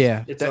 Otherwise, Oh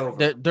yeah, it's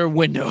over. Their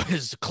window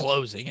is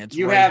closing. It's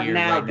You right have here,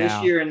 now right this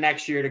now. year and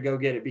next year to go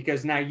get it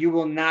because now you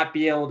will not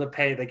be able to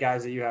pay the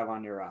guys that you have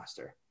on your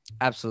roster.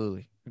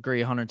 Absolutely.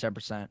 Agree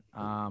 110%.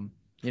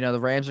 The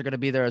Rams are going to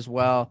be there as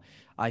well.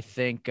 I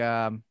think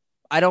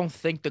I don't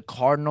think the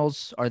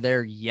Cardinals are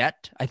there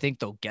yet. I think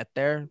they'll get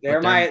there. They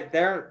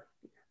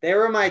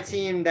were my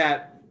team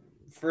that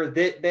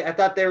I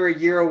thought they were a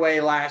year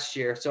away last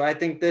year. So I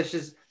think this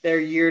is their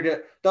year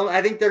to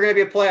I think they're going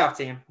to be a playoff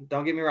team.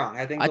 Don't get me wrong.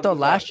 I thought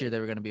last year they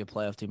were going to be a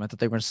playoff team. I thought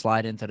they were going to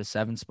slide into the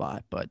 7th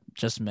spot, but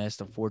just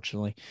missed,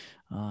 unfortunately.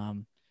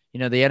 The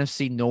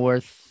NFC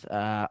North,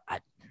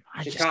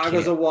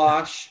 Chicago's a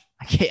wash.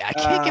 I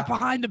can't get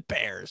behind the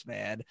Bears,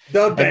 man.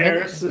 The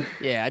Bears.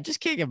 I just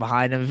can't get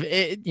behind them.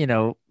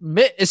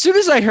 As soon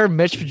as I heard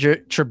Mitch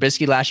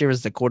Trubisky last year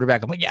was the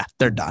quarterback, I'm like, yeah,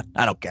 they're done.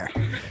 I don't care.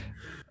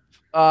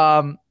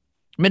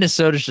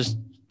 Minnesota's just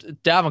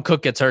Dalvin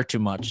Cook gets hurt too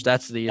much.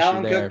 That's the issue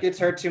Dalvin there. Cook gets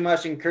hurt too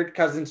much, and Kirk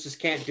Cousins just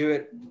can't do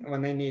it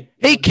when they need.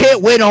 He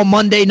can't win on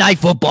Monday Night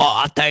Football.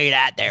 I'll tell you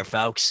that, there,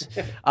 folks.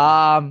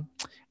 And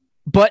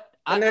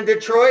then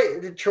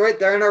Detroit,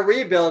 they're in a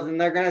rebuild, and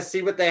they're going to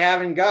see what they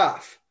have in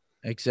Goff.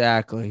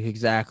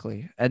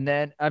 Exactly. And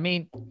then, I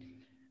mean,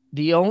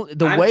 the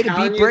way to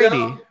beat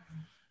Brady.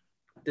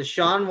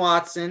 Deshaun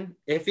Watson,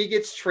 if he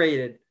gets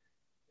traded,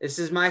 this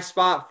is my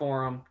spot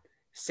for him.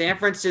 San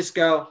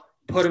Francisco,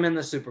 put him in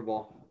the Super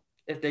Bowl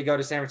if they go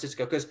to San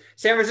Francisco, because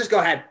San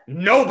Francisco had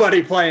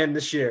nobody playing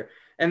this year,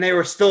 and they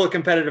were still a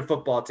competitive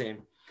football team.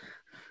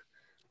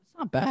 It's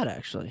not bad,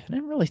 actually. I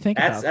didn't really think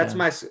about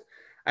that.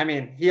 I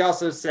mean, he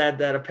also said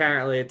that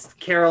apparently it's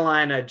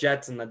Carolina,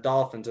 Jets, and the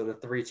Dolphins are the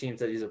 3 teams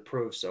that he's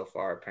approved so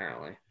far,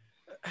 apparently.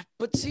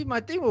 But see,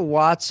 my thing with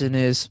Watson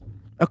is,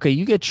 okay,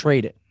 you get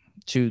traded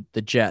to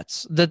the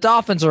Jets. The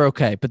Dolphins are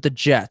okay, but the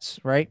Jets,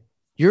 right?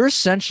 You're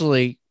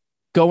essentially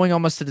going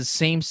almost to the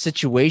same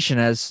situation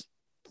as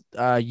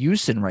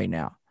Houston right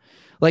now.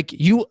 Like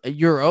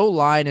your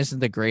O-line isn't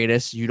the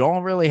greatest. You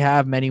don't really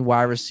have many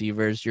wide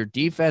receivers. Your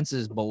defense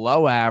is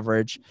below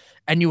average,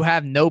 and you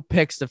have no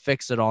picks to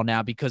fix it all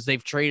now because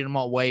they've traded them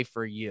away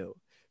for you.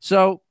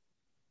 So,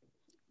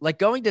 like,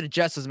 going to the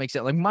Jets doesn't make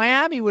sense. Like,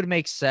 Miami would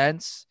make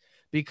sense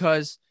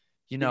because,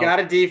 you got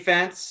a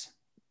defense.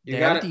 You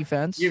got a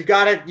defense. You've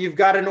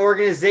got an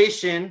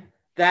organization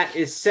that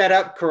is set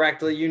up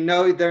correctly. You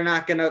know they're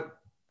not going to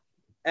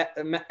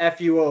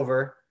F you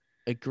over.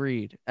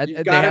 Agreed.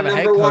 You've got a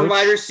number 1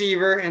 wide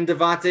receiver in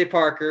Devontae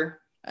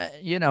Parker.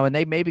 And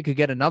they maybe could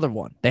get another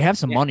one. They have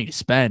some money to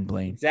spend,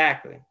 Blaine.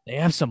 Exactly. They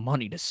have some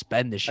money to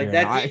spend this year.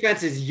 That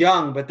defense is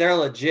young, but they're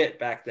legit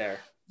back there.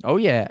 Oh,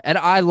 yeah. And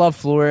I love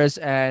Flores.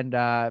 And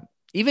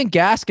even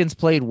Gaskins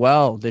played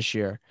well this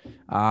year.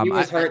 He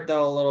was hurt,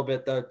 though, a little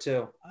bit, though,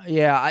 too.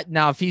 Yeah.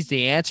 Now, if he's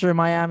the answer in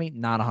Miami,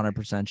 not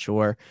 100%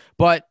 sure.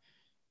 But,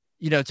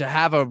 to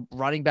have a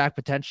running back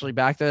potentially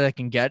back there that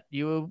can get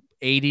you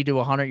 80 to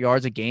 100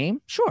 yards a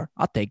game, sure,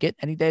 I'll take it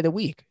any day of the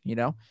week,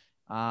 But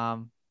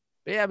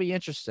yeah, it'd be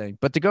interesting.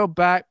 But to go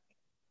back,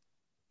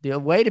 the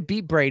way to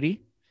beat Brady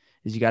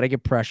is you got to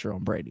get pressure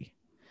on Brady.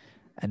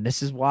 And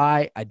this is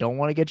why I don't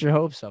want to get your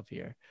hopes up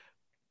here.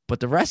 But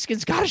the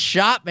Redskins got a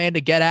shot, man,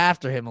 to get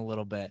after him a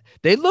little bit.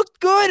 They looked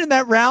good in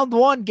that round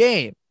 1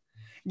 game.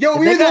 Yo,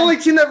 we were the only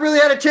team that really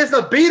had a chance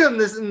to beat him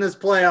in this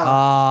playoff.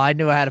 Oh, I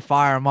knew I had to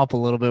fire him up a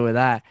little bit with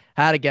that.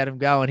 How to get him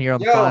going here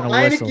on the final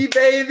whistle. Heineke,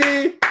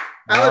 baby.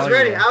 I was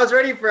ready. Yeah. I was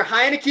ready for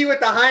Heineke with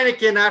the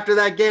Heineken after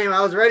that game.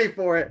 I was ready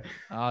for it.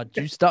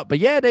 Juiced up. But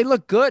yeah, they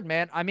look good,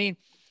 man. I mean,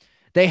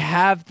 they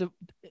have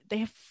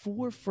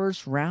 4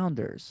 first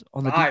rounders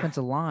on the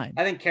defensive line.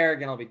 I think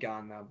Kerrigan will be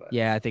gone though. But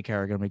yeah, I think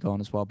Kerrigan will be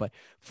gone as well. But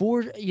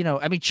 4,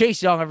 I mean,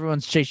 Chase Young,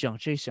 everyone's Chase Young.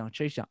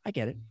 I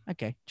get it.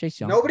 Okay, Chase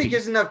Young. Nobody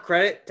gives enough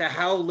credit to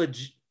how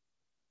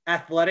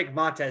athletic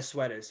Montez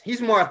Sweat is.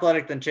 He's more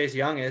athletic than Chase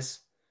Young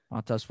is.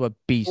 Montez Sweat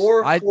beast.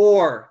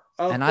 4'4".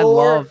 I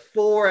love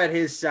 4 at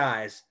his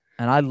size.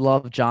 And I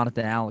love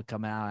Jonathan Allen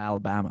coming out of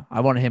Alabama.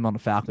 I wanted him on the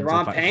Falcons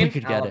if we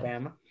could get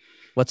Alabama. It.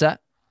 What's that?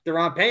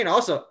 Deron Payne,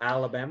 also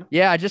Alabama.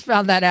 Yeah, I just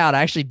found that out.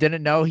 I actually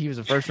didn't know he was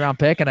a first-round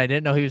pick, and I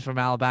didn't know he was from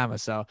Alabama.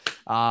 So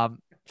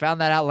found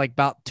that out like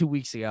about 2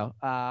 weeks ago.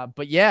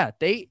 But, yeah,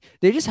 they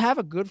just have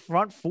a good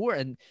front 4.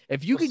 And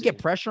if you can get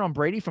pressure on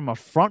Brady from a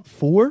front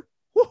 4,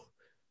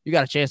 you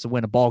got a chance to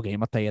win a ball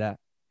game. I'll tell you that.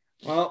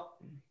 Well,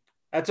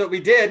 that's what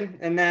we did.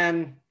 And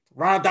then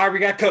Ronald Darby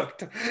got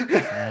cooked.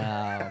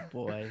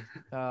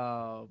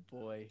 Oh,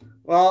 boy.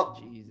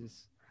 Well,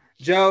 Jesus.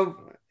 Joe,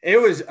 it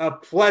was a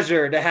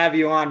pleasure to have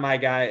you on, my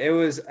guy. It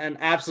was an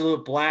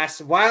absolute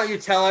blast. Why don't you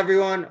tell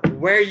everyone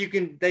where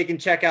they can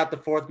check out the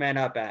Fourth Man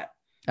Up at?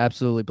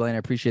 Absolutely, Blaine. I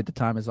appreciate the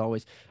time as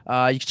always. You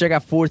can check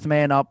out Fourth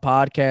Man Up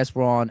podcast.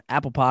 We're on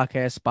Apple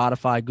Podcasts,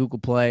 Spotify, Google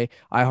Play,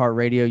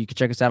 iHeartRadio. You can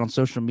check us out on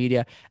social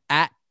media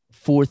at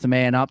Fourth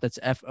Man Up. That's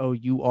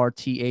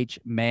FOURTH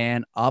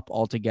Man Up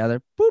all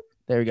together. Boop.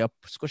 There we go.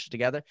 Squish it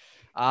together.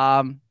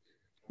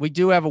 We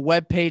do have a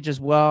web page as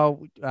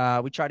well.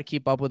 We try to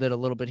keep up with it a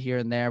little bit here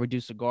and there. We do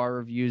cigar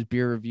reviews,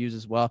 beer reviews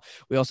as well.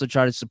 We also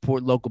try to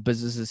support local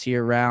businesses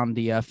here around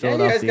the Yeah,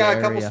 Philadelphia you guys got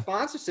a couple area.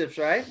 sponsorships,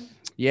 right?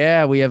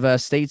 Yeah, we have a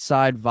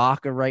stateside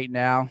vodka right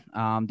now.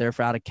 They're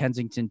out of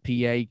Kensington, PA.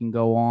 You can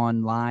go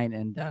online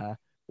and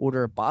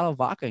order a bottle of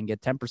vodka and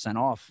get 10%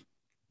 off.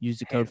 Use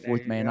the code Hey, there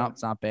Fourth you Man go. Up.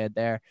 It's not bad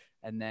there.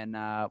 And then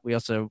we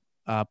also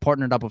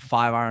partnered up with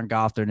 5 Iron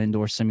Golf. They're an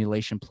indoor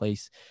simulation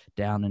place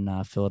down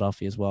in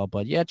Philadelphia as well.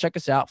 But yeah, check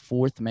us out,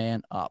 Fourth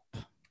Man Up.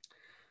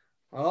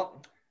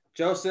 Well,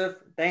 Joseph,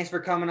 thanks for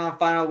coming on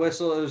Final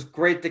Whistle. It was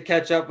great to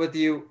catch up with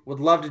you. Would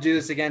love to do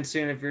this again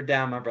soon if you're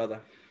down, my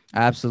brother.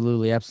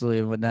 Absolutely,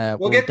 absolutely.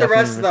 We'll get the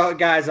rest of the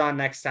guys on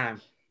next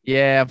time.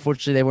 Yeah,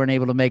 unfortunately they weren't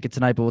able to make it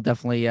tonight, but we'll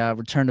definitely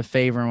return the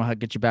favor and we'll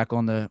get you back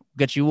on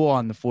get you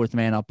on the Fourth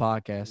Man Up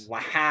podcast.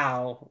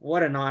 Wow,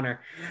 what an honor.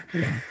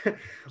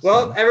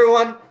 Well,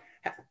 everyone,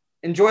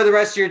 enjoy the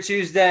rest of your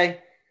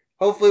Tuesday.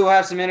 Hopefully we'll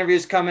have some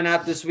interviews coming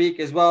out this week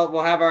as well.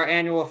 We'll have our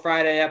annual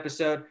Friday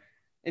episode.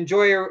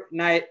 Enjoy your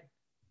night.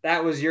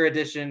 That was your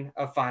edition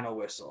of Final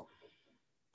Whistle.